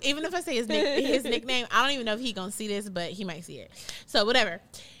 I'm not gonna, even if I say his nickname, I don't even know if he's gonna see this, but he might see it. So whatever.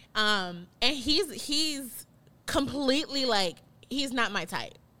 And he's completely like, he's not my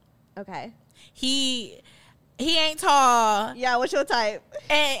type. Okay. He ain't tall. Yeah, what's your type?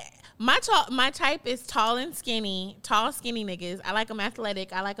 And my type is tall, skinny niggas. I like them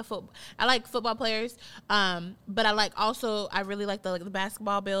athletic. I like football players. But I really like the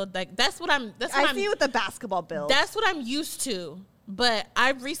basketball build. Like I see you with the basketball build. That's what I'm used to. But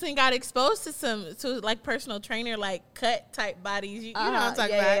I recently got exposed to like personal trainer, like cut type bodies. You know what I'm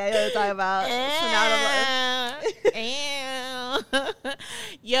talking about? Yeah, you know what I'm talking about.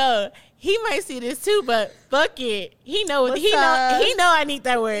 Yo, he might see this too, but fuck it. He know I need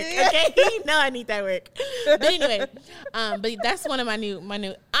that work. Okay, he know I need that work. But anyway, but that's one of my new.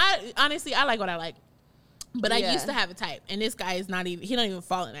 I honestly like what I like. But I used to have a type, and this guy is not even. He don't even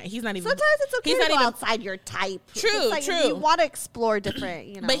fall in that. He's not even. Sometimes it's okay to go outside your type. True. You want to explore different,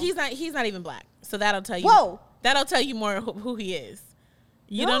 you know. But he's not even black, so that'll tell you. Whoa. That'll tell you more who he is.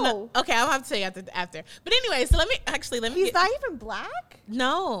 You don't know. Okay, I'll have to tell you after. But anyway, so let me. He's not even black.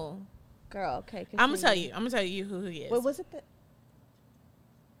 No. Girl, okay. I'm gonna tell you who he is. What was it?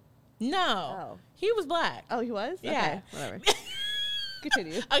 No. He was black. Oh, he was. Yeah. Okay, whatever.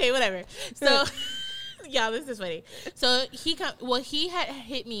 Continue. Okay, whatever. So. Y'all, this is funny. So he had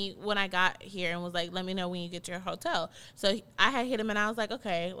hit me when I got here and was like, "Let me know when you get to your hotel." So I had hit him and I was like,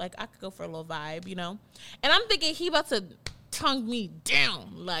 "Okay, like I could go for a little vibe, you know." And I'm thinking he about to tongue me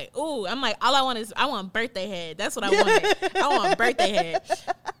down, like, "Ooh," I'm like, "All I want birthday head. That's what I wanted. I want birthday head."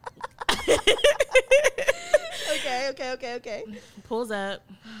 Okay. Pulls up.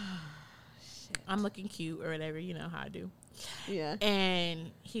 I'm looking cute or whatever, you know how I do. Yeah. And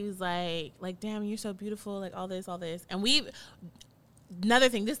he was like, "Damn, you're so beautiful," like all this. And another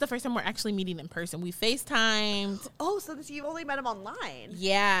thing, this is the first time we're actually meeting in person. We FaceTimed. Oh, so you only met him online?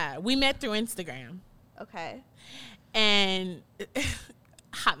 Yeah, we met through Instagram. Okay. And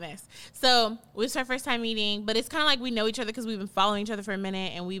hot mess. So it was our first time meeting, but it's kind of like we know each other because we've been following each other for a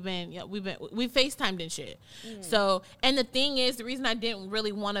minute, and we FaceTimed and shit. So, and the thing is, the reason I didn't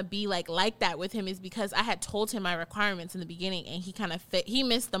really want to be like that with him is because I had told him my requirements in the beginning, and he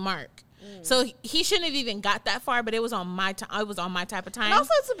missed the mark. So he shouldn't have even got that far, but it was on my time. I was on my type of time. And also,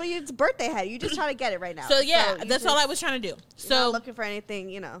 it's birthday head. You just trying to get it right now. So yeah, that's all I was trying to do. So not looking for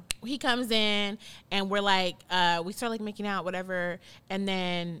anything, you know. He comes in and we're like, we start like making out, whatever, and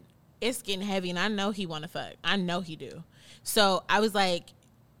then it's getting heavy, and I know he want to fuck. I know he do. So I was like,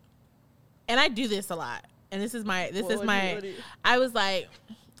 and I do this a lot, and this is my. I was like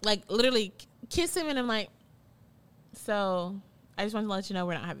literally kiss him, and I'm like, so. I just wanted to let you know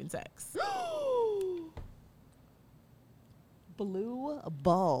we're not having sex. Blue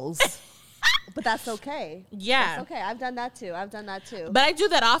balls. But that's okay. Yeah. That's okay. I've done that too. But I do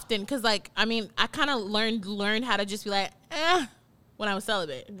that often because, I kind of learned how to just be like, when I was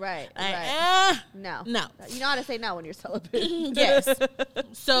celibate. Right. Like, right. No. No. You know how to say no when you're celibate. Yes.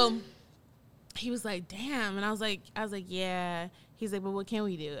 So he was like, damn. And I was like, yeah. He's like, but what can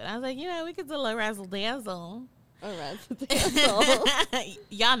we do? And I was like, we could do a little razzle dazzle.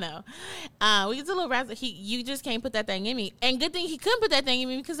 Y'all know. We get a little razzle. You just can't put that thing in me. And good thing he couldn't put that thing in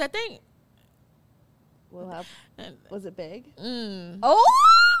me because that thing. Was it big? Oh!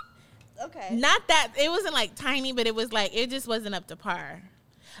 Okay. Not that. It wasn't like tiny, but it was like, it just wasn't up to par.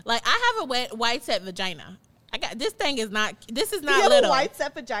 Like, I have a wide set vagina. This thing is not, this is not you have little. A wide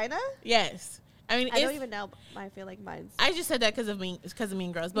set vagina? Yes. I don't even know. I feel like mine's. I just said that because of Mean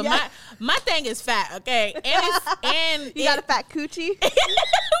Girls, but my thing is fat, okay? And you got a fat coochie.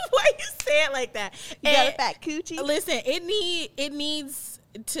 Why you say it like that? You got a fat coochie. Listen, it needs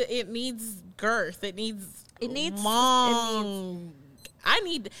girth. It needs long.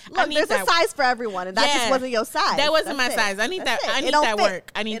 There's a size for everyone, and that just wasn't your size. That wasn't my size. I need that. I need that work.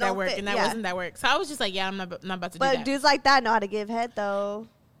 I need that work, fit. and that wasn't that work. So I was just like, I'm not about to do that. But dudes like that know how to give head, though.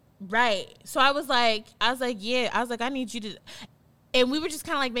 Right. So I was like, I need you to, and we were just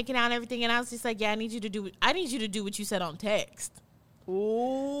kind of like making out and everything, and I was just like, I need you to do what you said on text.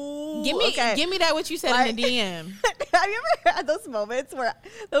 Ooh. Give me that what you said in the DM. Have you ever had those moments where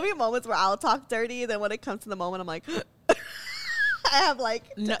there'll be moments where I'll talk dirty, then when it comes to the moment, I'm like, I have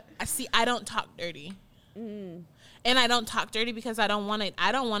like. No, I don't talk dirty. Mm. And I don't talk dirty because I don't want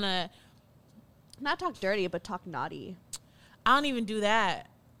to. Not talk dirty, but talk naughty. I don't even do that.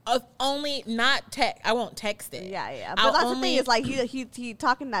 Only not text. I won't text it. Yeah. But that's the thing is like he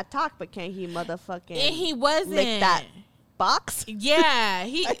talking that talk, but can't he motherfucking? And he wasn't lick that box. Yeah,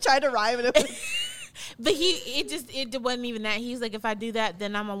 I tried to rhyme it. But it wasn't even that. He was like, if I do that,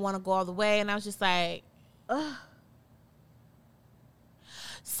 then I'm gonna want to go all the way. And I was just like, ugh.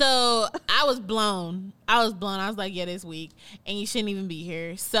 So I was blown. I was like, yeah, this week, and you shouldn't even be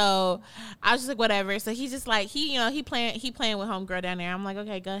here. So I was just like, whatever. So he's just like, he playing with homegirl down there. I'm like,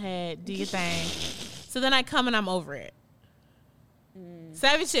 okay, go ahead, do your thing. So then I come and I'm over it.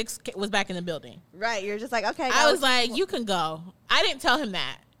 Savage Chicks was back in the building. Right, you're just like, okay. I was like, you can go. I didn't tell him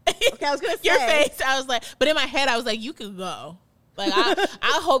that. Okay, I was gonna say your face. I was like, but in my head, I was like, you can go. Like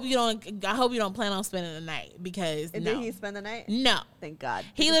I hope you don't plan on spending the night because and no. Did he spend the night? No, thank God.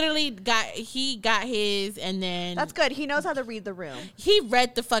 He literally got his, and then that's good. He knows how to read the room. He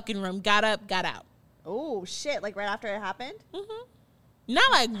read the fucking room. Got up, got out. Oh shit! Like right after it happened. Mm-hmm.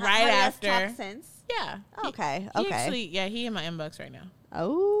 Not like right after. Talked since. Yeah. Okay. He actually, he in my inbox right now.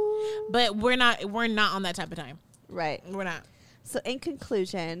 Oh. But we're not on that type of time. Right. We're not. So in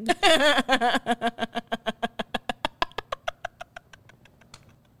conclusion.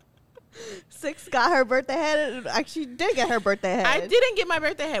 Six got her birthday head. Actually, did get her birthday head. I didn't get my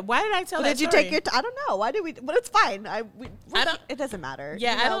birthday head. Why did I tell that Did you story? take your? I don't know. Why did we? But it's fine. I don't. It doesn't matter.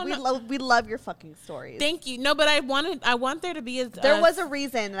 Yeah, you know, I don't know. We love your fucking stories. Thank you. No, but I want there to be there was a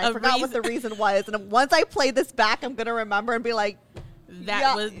reason. And I forgot what the reason was. And once I play this back, I'm gonna remember and be like,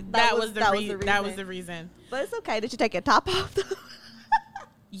 that was the reason. But it's okay. Did you take your top off?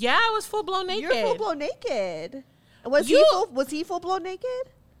 Yeah, I was full blown naked. You're full blown naked. Was he full blown naked?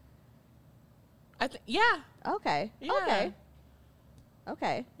 Yeah. Okay. Yeah.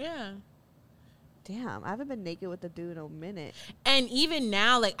 Okay. Yeah. Damn, I haven't been naked with a dude in a minute. And even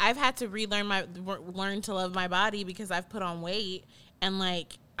now, like I've had to learn to love my body because I've put on weight, and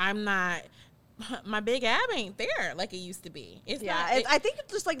like I'm not. My big ab ain't there like it used to be. It's not. I think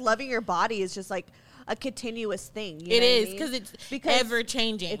it's just like loving your body is just like a continuous thing. It is because it's ever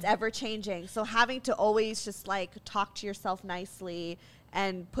changing. It's ever changing. So having to always just like talk to yourself nicely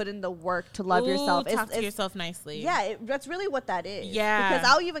and put in the work to love yourself. Talk to yourself nicely. Yeah, that's really what that is. Yeah. Because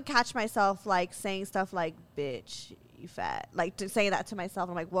I'll even catch myself like saying stuff like, bitch, you fat. Like saying that to myself.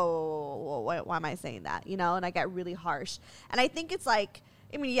 I'm like, whoa, why am I saying that? You know, and I get really harsh. And I think it's like,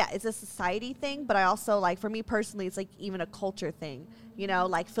 I mean, yeah, it's a society thing, but I also like, for me personally, it's like even a culture thing. You know,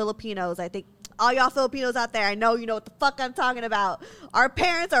 like Filipinos, I think all y'all Filipinos out there, I know you know what the fuck I'm talking about. Our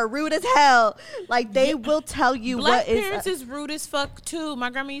parents are rude as hell. Like they will tell you Black what is. Black parents is rude as fuck too. My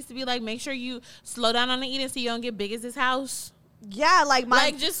grandma used to be like, make sure you slow down on the eating so you don't get big as this house. Yeah, like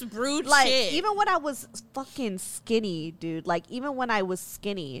just rude like, shit. Even when I was fucking skinny, dude, like even when I was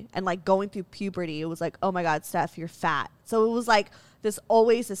skinny and like going through puberty, it was like, oh my God, Steph, you're fat. So it was like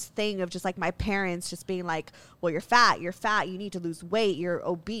always this thing of just like my parents just being like, well, you're fat, you need to lose weight, you're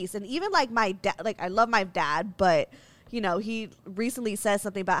obese. And even like my dad, like I love my dad, but you know, he recently said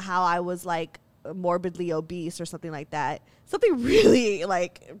something about how I was like morbidly obese or something like that. Something really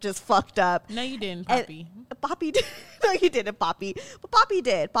like just fucked up. No, you didn't, Poppy. Poppy did. No, you didn't, Poppy. But Poppy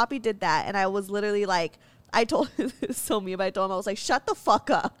did. Poppy did that. And I was literally like, I told him, it was so mean, but I told him, I was like, shut the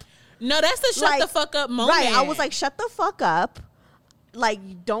fuck up. No, that's the shut the fuck up moment. Right. I was like, shut the fuck up.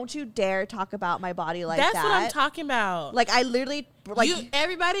 Like, don't you dare talk about my body like that. That's what I'm talking about. Like, I literally, like,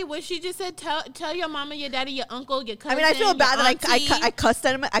 everybody, what she just said, tell your mama, your daddy, your uncle, your cousin. I mean, I feel bad that I cussed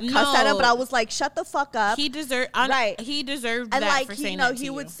at him. I cussed at him, but I was like, shut the fuck up. He deserved, right? He deserved and that like, for saying that. that to he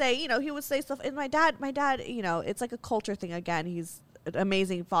would say stuff. And my dad, you know, it's like a culture thing. Again, he's an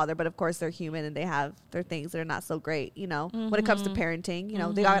amazing father, but of course they're human and they have their things that are not so great. You know, when it comes to parenting, you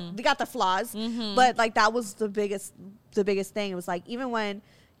know, they got the flaws, but like that was the biggest thing. It was like even when.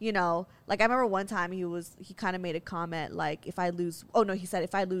 You know, like I remember one time he kind of made a comment like he said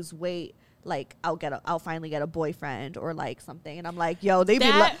if I lose weight, like I'll finally get a boyfriend or like something. And I'm like, yo, and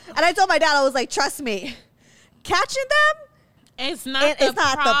I told my dad, I was like, trust me, catching them, it's not the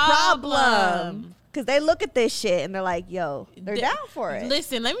problem. Because they look at this shit and they're like, yo, they're down for it.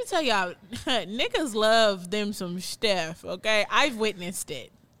 Listen, let me tell y'all, niggas love them some Steph, okay? I've witnessed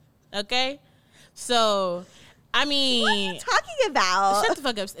it, okay? So... I mean, what are you talking about? Shut the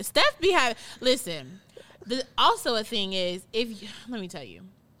fuck up. Steph be having. Listen, also a thing is let me tell you,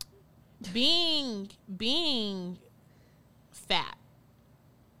 being fat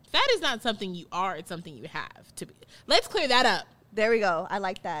is not something you are. It's something you have to be. Let's clear that up. There we go. I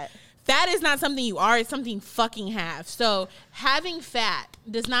like that. Fat is not something you are, it's something you fucking have. So having fat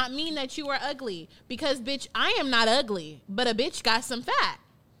does not mean that you are ugly. Because, bitch, I am not ugly, but a bitch got some fat.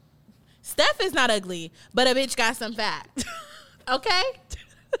 Steph is not ugly, but a bitch got some fat. Okay?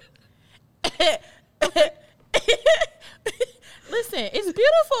 Listen, it's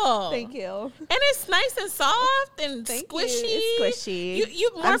beautiful. Thank you. And it's nice and soft and Thank squishy. You. It's squishy. You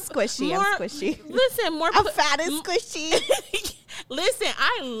I'm squishy. I'm squishy. Listen, more. I'm fat and squishy. Listen,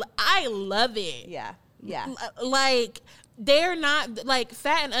 I love it. Yeah. Like, they're not, like,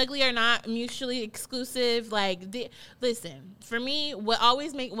 fat and ugly are not mutually exclusive. Like, listen, for me, when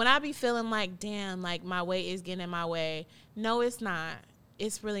I be feeling like, damn, like, my weight is getting in my way. No, it's not.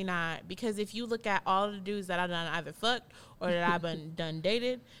 It's really not. Because if you look at all the dudes that I've done either fucked or that I've been done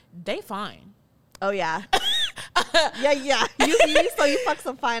dated, they fine. Oh, yeah. yeah. So you fuck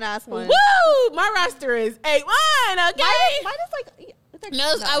some fine ass ones. Woo! My roster is A1, okay? Mine is like...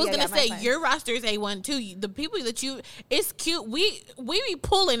 I was gonna say your roster is A1 too. The people that it's cute. We be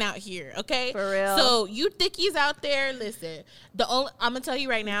pulling out here, okay? For real. So you thickies out there, listen. I'm gonna tell you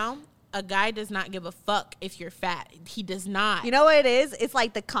right now. A guy does not give a fuck if you're fat. He does not. You know what it is? It's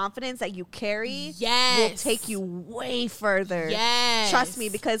like the confidence that you carry will take you way further. Yes. Trust me,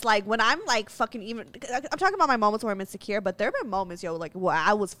 because like when I'm like fucking even, I'm talking about my moments where I'm insecure, but there have been moments, like where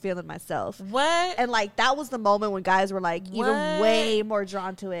I was feeling myself. What? And like that was the moment when guys were like even way more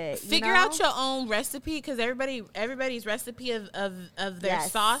drawn to it. Figure out your own recipe, because everybody's recipe of their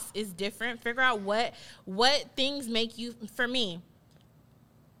sauce is different. Figure out what things make you, for me,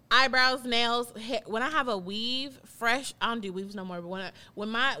 eyebrows, nails, hair. When I have a weave, fresh, I don't do weaves no more. But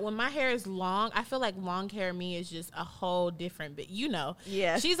when my hair is long, I feel like long hair me is just a whole different. But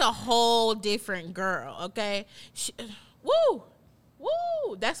she's a whole different girl. Okay, woo.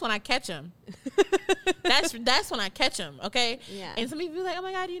 That's when I catch them. That's when I catch them. Okay. Yeah. And some people be like, "Oh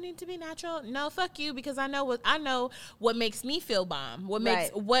my God, you need to be natural." No, fuck you, because I know what makes me feel bomb.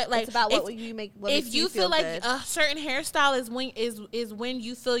 It's about what you make. What if you feel like good. a certain hairstyle is when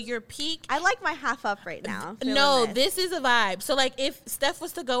you feel your peak. I like my half up right now. No, this is a vibe. So like, if Steph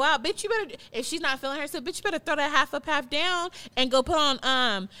was to go out, bitch, you better. If she's not feeling herself, bitch, you better throw that half up, half down, and go put on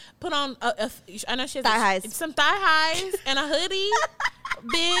I know she has some thigh highs and a hoodie.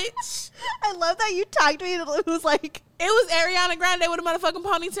 Bitch, I love that you tagged me. It was like Ariana Grande with a motherfucking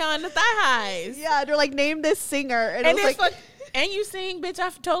ponytail and the thigh highs. Yeah, they're like, name this singer, and it was like, and you sing, bitch. I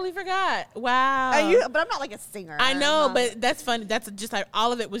totally forgot. Wow. But I'm not like a singer. I know, but that's funny. That's just like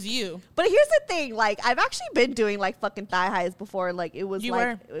all of it was you. But here's the thing: like, I've actually been doing like fucking thigh highs before. Like, it was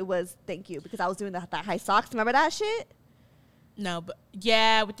thank you, because I was doing the thigh high socks. Remember that shit? No, but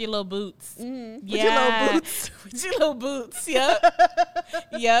yeah, with your little boots. Mm-hmm. Yeah. With your little boots.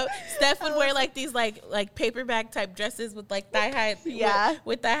 Yep. Steph would wear like these like paperback type dresses with like thigh high. Yeah.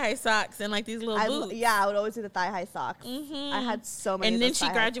 With thigh high socks and like these little boots. I would always do the thigh high socks. Mm-hmm. I had so many. And then she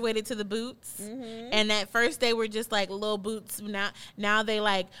graduated to the boots. Mm-hmm. And at first they were just like little boots. Now they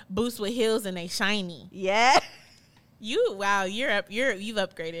like boots with heels and they shiny. Yeah. You've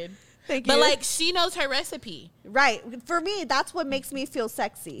upgraded. Thank you. But like, she knows her recipe, right? For me, that's what makes me feel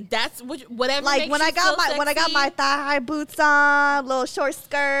sexy. That's whatever. Like makes when you I got feel when I got my thigh high boots on, little short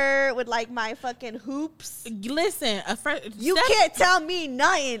skirt with like my fucking hoops. Listen, you can't tell me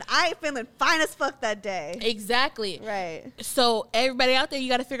nothing. I ain't feeling fine as fuck that day. Exactly. Right. So everybody out there, you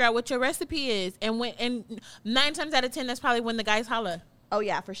got to figure out what your recipe is, and 9 times out of 10, that's probably when the guys holla. Oh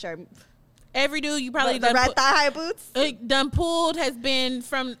yeah, for sure. Every dude you probably the red thigh high boots done pulled has been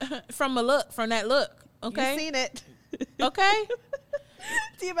from that look. Okay, you seen it. Okay.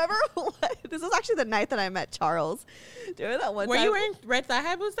 Do you remember this was actually the night that I met Charles? Do you remember that one Were time? you wearing red thigh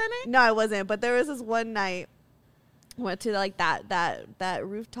high boots that night? No, I wasn't. But there was this one night went to like that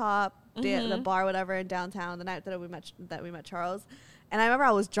rooftop, the bar, whatever, in downtown. The night that we met Charles. And I remember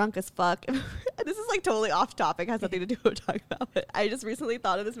I was drunk as fuck. This is like totally off topic, has nothing to do with what we're talking about. But I just recently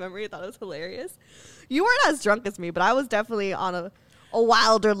thought of this memory. I thought it was hilarious. You weren't as drunk as me, but I was definitely on a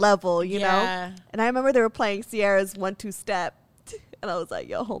wilder level, you know? And I remember they were playing Sierra's 1-2 Step. And I was like,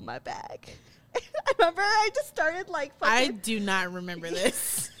 yo, hold my bag. I remember I just started like fucking. I do not remember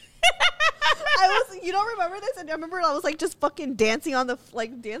this. You don't remember this? And I remember I was like just fucking dancing on the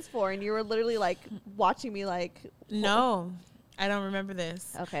dance floor. And you were literally like watching me like. No. I don't remember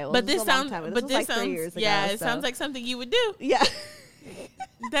this. Okay, well, but this sounds. But this sounds 3 years ago. Yeah, it sounds like something you would do. Yeah,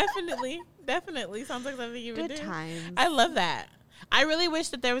 definitely sounds like something you would do. Good times. I love that. I really wish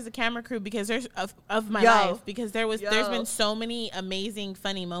that there was a camera crew because there's of my life, because there's been so many amazing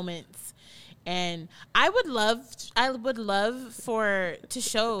funny moments, and I would love to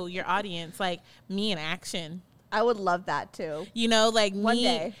show your audience like me in action. I would love that too. You know, like One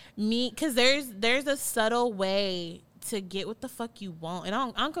day. because there's a subtle way to get what the fuck you want, and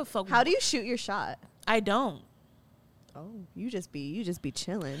I don't go fuck. How do you shoot your shot? I don't. Oh, you just be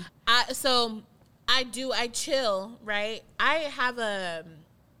chilling. I chill, right? I have a.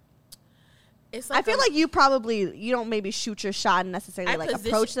 It's like I feel like you don't maybe shoot your shot and necessarily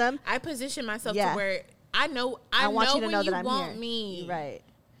approach them. I position myself to where I want you to know that I'm want here. Me. Right.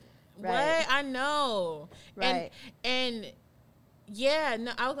 What? I know. Right. And yeah,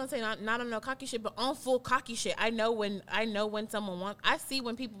 no, I was gonna say not on no cocky shit, but on full cocky shit. I know when someone wants. I see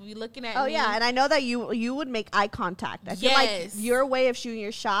when people be looking at me. Oh yeah, and I know that you would make eye contact. I feel like your way of shooting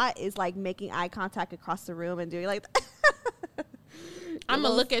your shot is like making eye contact across the room and doing like. I'm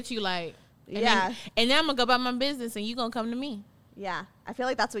gonna look at you like. And then I'm gonna go about my business, and you gonna come to me. Yeah, I feel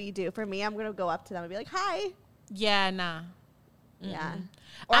like that's what you do. For me, I'm gonna go up to them and be like, "Hi." Yeah, nah. Mm-mm. Yeah,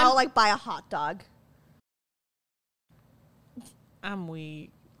 or I'll like buy a hot dog. I'm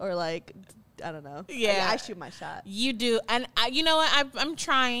weak. Or like, I don't know. Yeah, I shoot my shot. You do, and you know what? I'm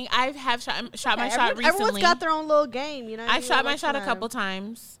trying. I have shot my shot recently. Everyone's got their own little game, you know. I shot my shot a couple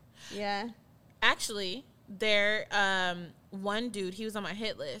times. Yeah. Actually, one dude, he was on my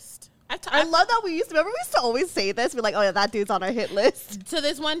hit list. I love that we used to always say this. We're like, oh yeah, that dude's on our hit list. So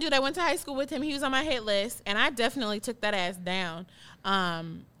this one dude, I went to high school with him. He was on my hit list, and I definitely took that ass down.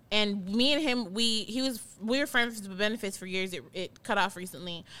 And me and him, we were friends with benefits for years. It cut off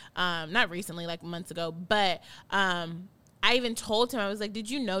recently, not recently, like months ago. But I even told him, I was like, did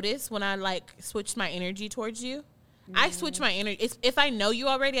you notice when I like switched my energy towards you? I switch my energy. If I know you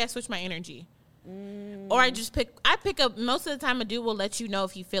already, I switch my energy. Or I pick up most of the time. A dude will let you know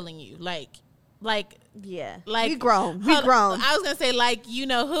if he's feeling you, like yeah, like we grown. I was gonna say like you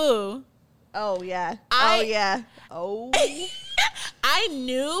know who. Oh yeah. I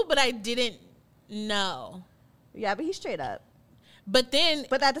knew, but I didn't know. Yeah, but he's straight up. But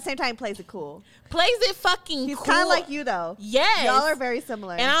at the same time, plays it cool. Plays it fucking He's cool. kind of like you though. Yes. Y'all are very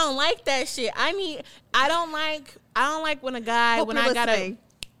similar. And I don't like that shit. I don't like when a guy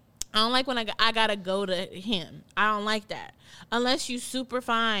I don't like when I gotta go to him. I don't like that. Unless you super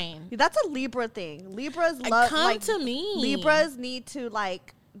fine. That's a Libra thing. Libras come to me. Libras need to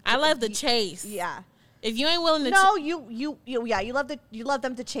like. I love the chase. Yeah. If you ain't willing to. No, you you love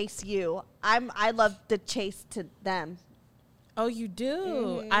them to chase you. I love the chase to them. Oh, you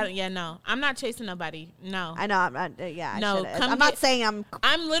do? No. I'm not chasing nobody. No. I know. I'm not. Yeah. No. I'm not saying I'm.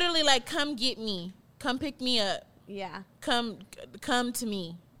 I'm literally like, come get me. Come pick me up. Yeah. Come to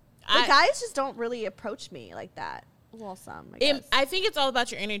me. Guys just don't really approach me like that. Well, some. I think it's all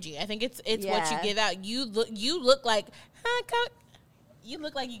about your energy. I think it's what you give out. You look like, you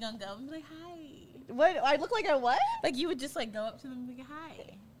look like you're gonna go and be like, hi. What? I look like I what? Like you would just like go up to them and be like,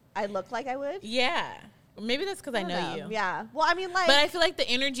 hi. I look like I would? Yeah. Maybe that's because I know you. Yeah. Well, I mean, like. But I feel like the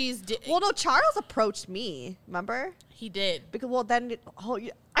energies. Well, no, Charles approached me. Remember? He did. Because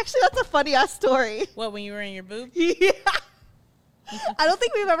actually, that's a funny ass story. What, when you were in your boob? Yeah. I don't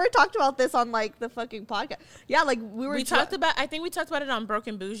think we've ever talked about this on like the fucking podcast. Yeah, like I think we talked about it on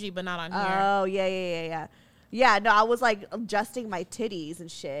Broken Bougie, but not on here. Oh yeah. Yeah, no, I was like adjusting my titties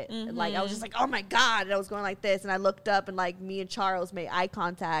and shit. Mm-hmm. And, like I was just like, oh my God. And I was going like this. And I looked up and like me and Charles made eye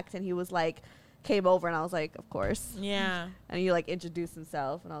contact. And he was like, came over. And I was like, of course. Yeah. And he like introduced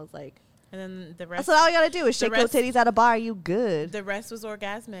himself. And I was like. And then the rest. So all you got to do is shake those titties at a bar. You good. The rest was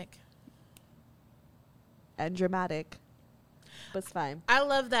orgasmic. And dramatic. But it's fine. I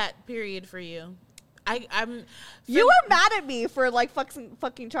love that period for you. You were mad at me for like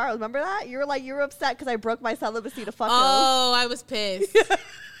fucking Charles. Remember that? You were upset because I broke my celibacy to fuck him. Oh, I was pissed.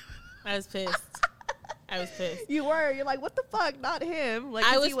 I was pissed. You were. You're like, what the fuck? Not him. Like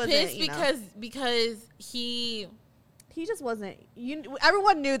I was pissed because he just wasn't.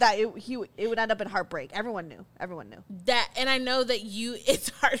 Everyone knew that it would end up in heartbreak. Everyone knew that, and I know that it's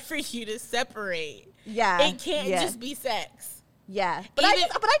hard for you to separate. Yeah, it can't just be sex. Yeah, but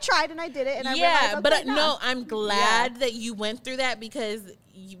I tried and I did it, and I realized, but no, I'm glad that you went through that because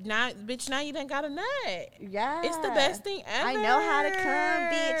now you done got a nut. Yeah, it's the best thing ever. I know how to come,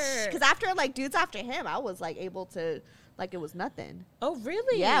 bitch. Because after like dudes after him, I was like able to like it was nothing. Oh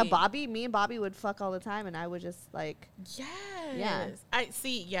really? Yeah, me and Bobby would fuck all the time, and I would just like yeah. I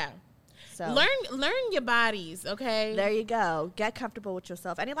see. Yeah. So learn your bodies. Okay. There you go. Get comfortable with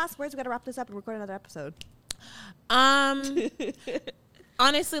yourself. Any last words? We got to wrap this up and record another episode. Honestly,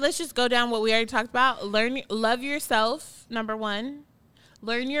 let's just go down what we already talked about. Love yourself, number 1.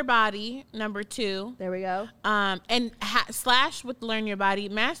 Learn your body, number 2. There we go. And slash with learn your body,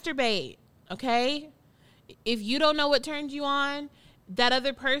 masturbate. Okay, if you don't know what turns you on, that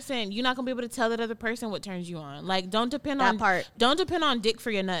other person, you're not gonna be able to tell that other person what turns you on. Like, don't depend That on part. Don't depend on dick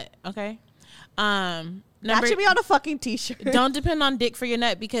for your nut. Okay. That should be on a fucking t-shirt. Don't depend on dick for your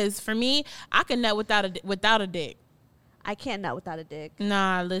nut, because for me, I can nut without a dick. I can't nut without a dick.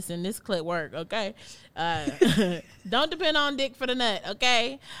 Nah, listen, this clip work, okay? Don't depend on dick for the nut,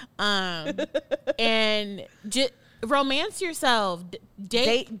 okay? And just romance yourself.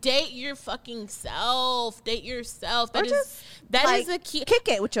 Date your fucking self. Date yourself. That is the key. Kick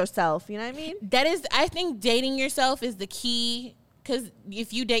it with yourself. You know what I mean? I think dating yourself is the key. Because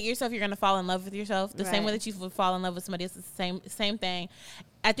if you date yourself, you're going to fall in love with yourself. The same way that you would fall in love with somebody else is the same thing.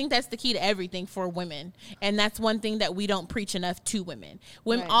 I think that's the key to everything for women. And that's one thing that we don't preach enough to women.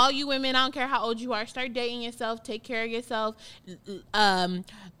 When all you women, I don't care how old you are, start dating yourself, take care of yourself,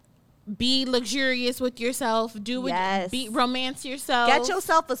 be luxurious with yourself, romance yourself. Get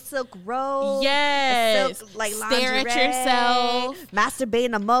yourself a silk robe. Yes. A silk, like, stare lingerie. at yourself. Masturbate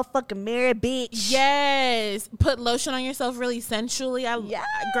in a motherfucking mirror, bitch. Yes. Put lotion on yourself really sensually. Girl,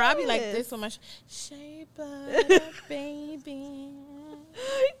 I be like this so much. Shape up, baby.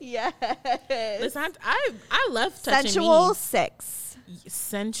 Yes. Listen, I love touching sensual me. Sex.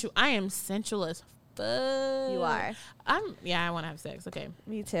 I am sensual as fuck. You are. I want to have sex. Okay.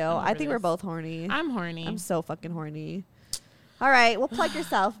 Me too. I think we're both horny. I'm horny. I'm so fucking horny. All right. Well, plug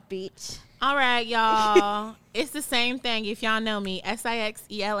yourself, bitch. All right, y'all. It's the same thing. If y'all know me,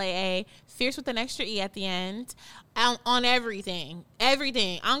 SIXELAA, fierce with an extra E at the end. On everything.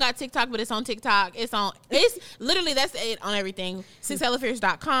 Everything. I don't got TikTok, but it's on TikTok. It's literally, that's it on everything.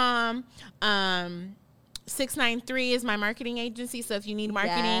 6HellaFierce.com. 693 is my marketing agency. So if you need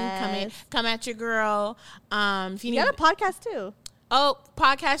marketing, come at your girl. If you got a podcast too. Oh,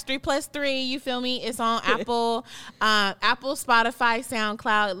 podcast 3+3. You feel me? It's on Apple, Spotify,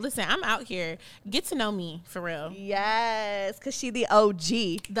 SoundCloud. Listen, I'm out here. Get to know me for real. Yes, because she the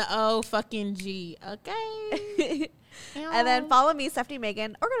OG. The O fucking G. Okay. And then follow me, Stephanie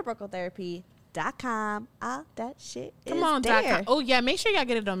Megan, or go to BrokeOutTherapy.com. All that shit Come on, there. .com. Oh, yeah. Make sure y'all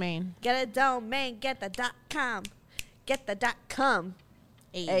get a domain. Get a domain. Get the .com. Get the .com.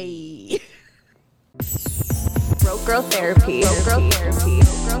 Hey. Broke Girl Therapy. Broke Girl Therapy.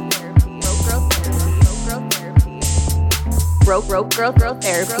 Broke Girl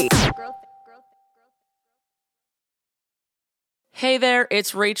Therapy. Hey there,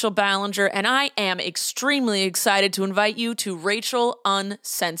 it's Rachel Ballinger, and I am extremely excited to invite you to Rachel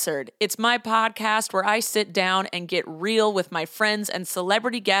Uncensored. It's my podcast where I sit down and get real with my friends and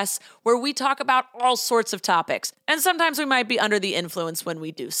celebrity guests, where we talk about all sorts of topics. And sometimes we might be under the influence when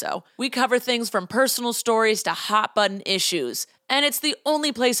we do so. We cover things from personal stories to hot-button issues. And it's the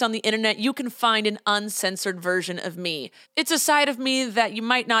only place on the internet you can find an uncensored version of me. It's a side of me that you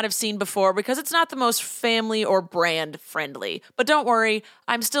might not have seen before because it's not the most family or brand friendly. But don't worry,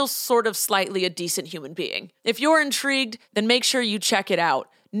 I'm still sort of slightly a decent human being. If you're intrigued, then make sure you check it out.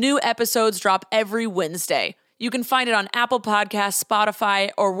 New episodes drop every Wednesday. You can find it on Apple Podcasts, Spotify,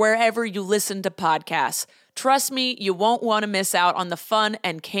 or wherever you listen to podcasts. Trust me, you won't want to miss out on the fun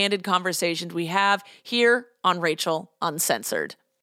and candid conversations we have here on Rachel Uncensored.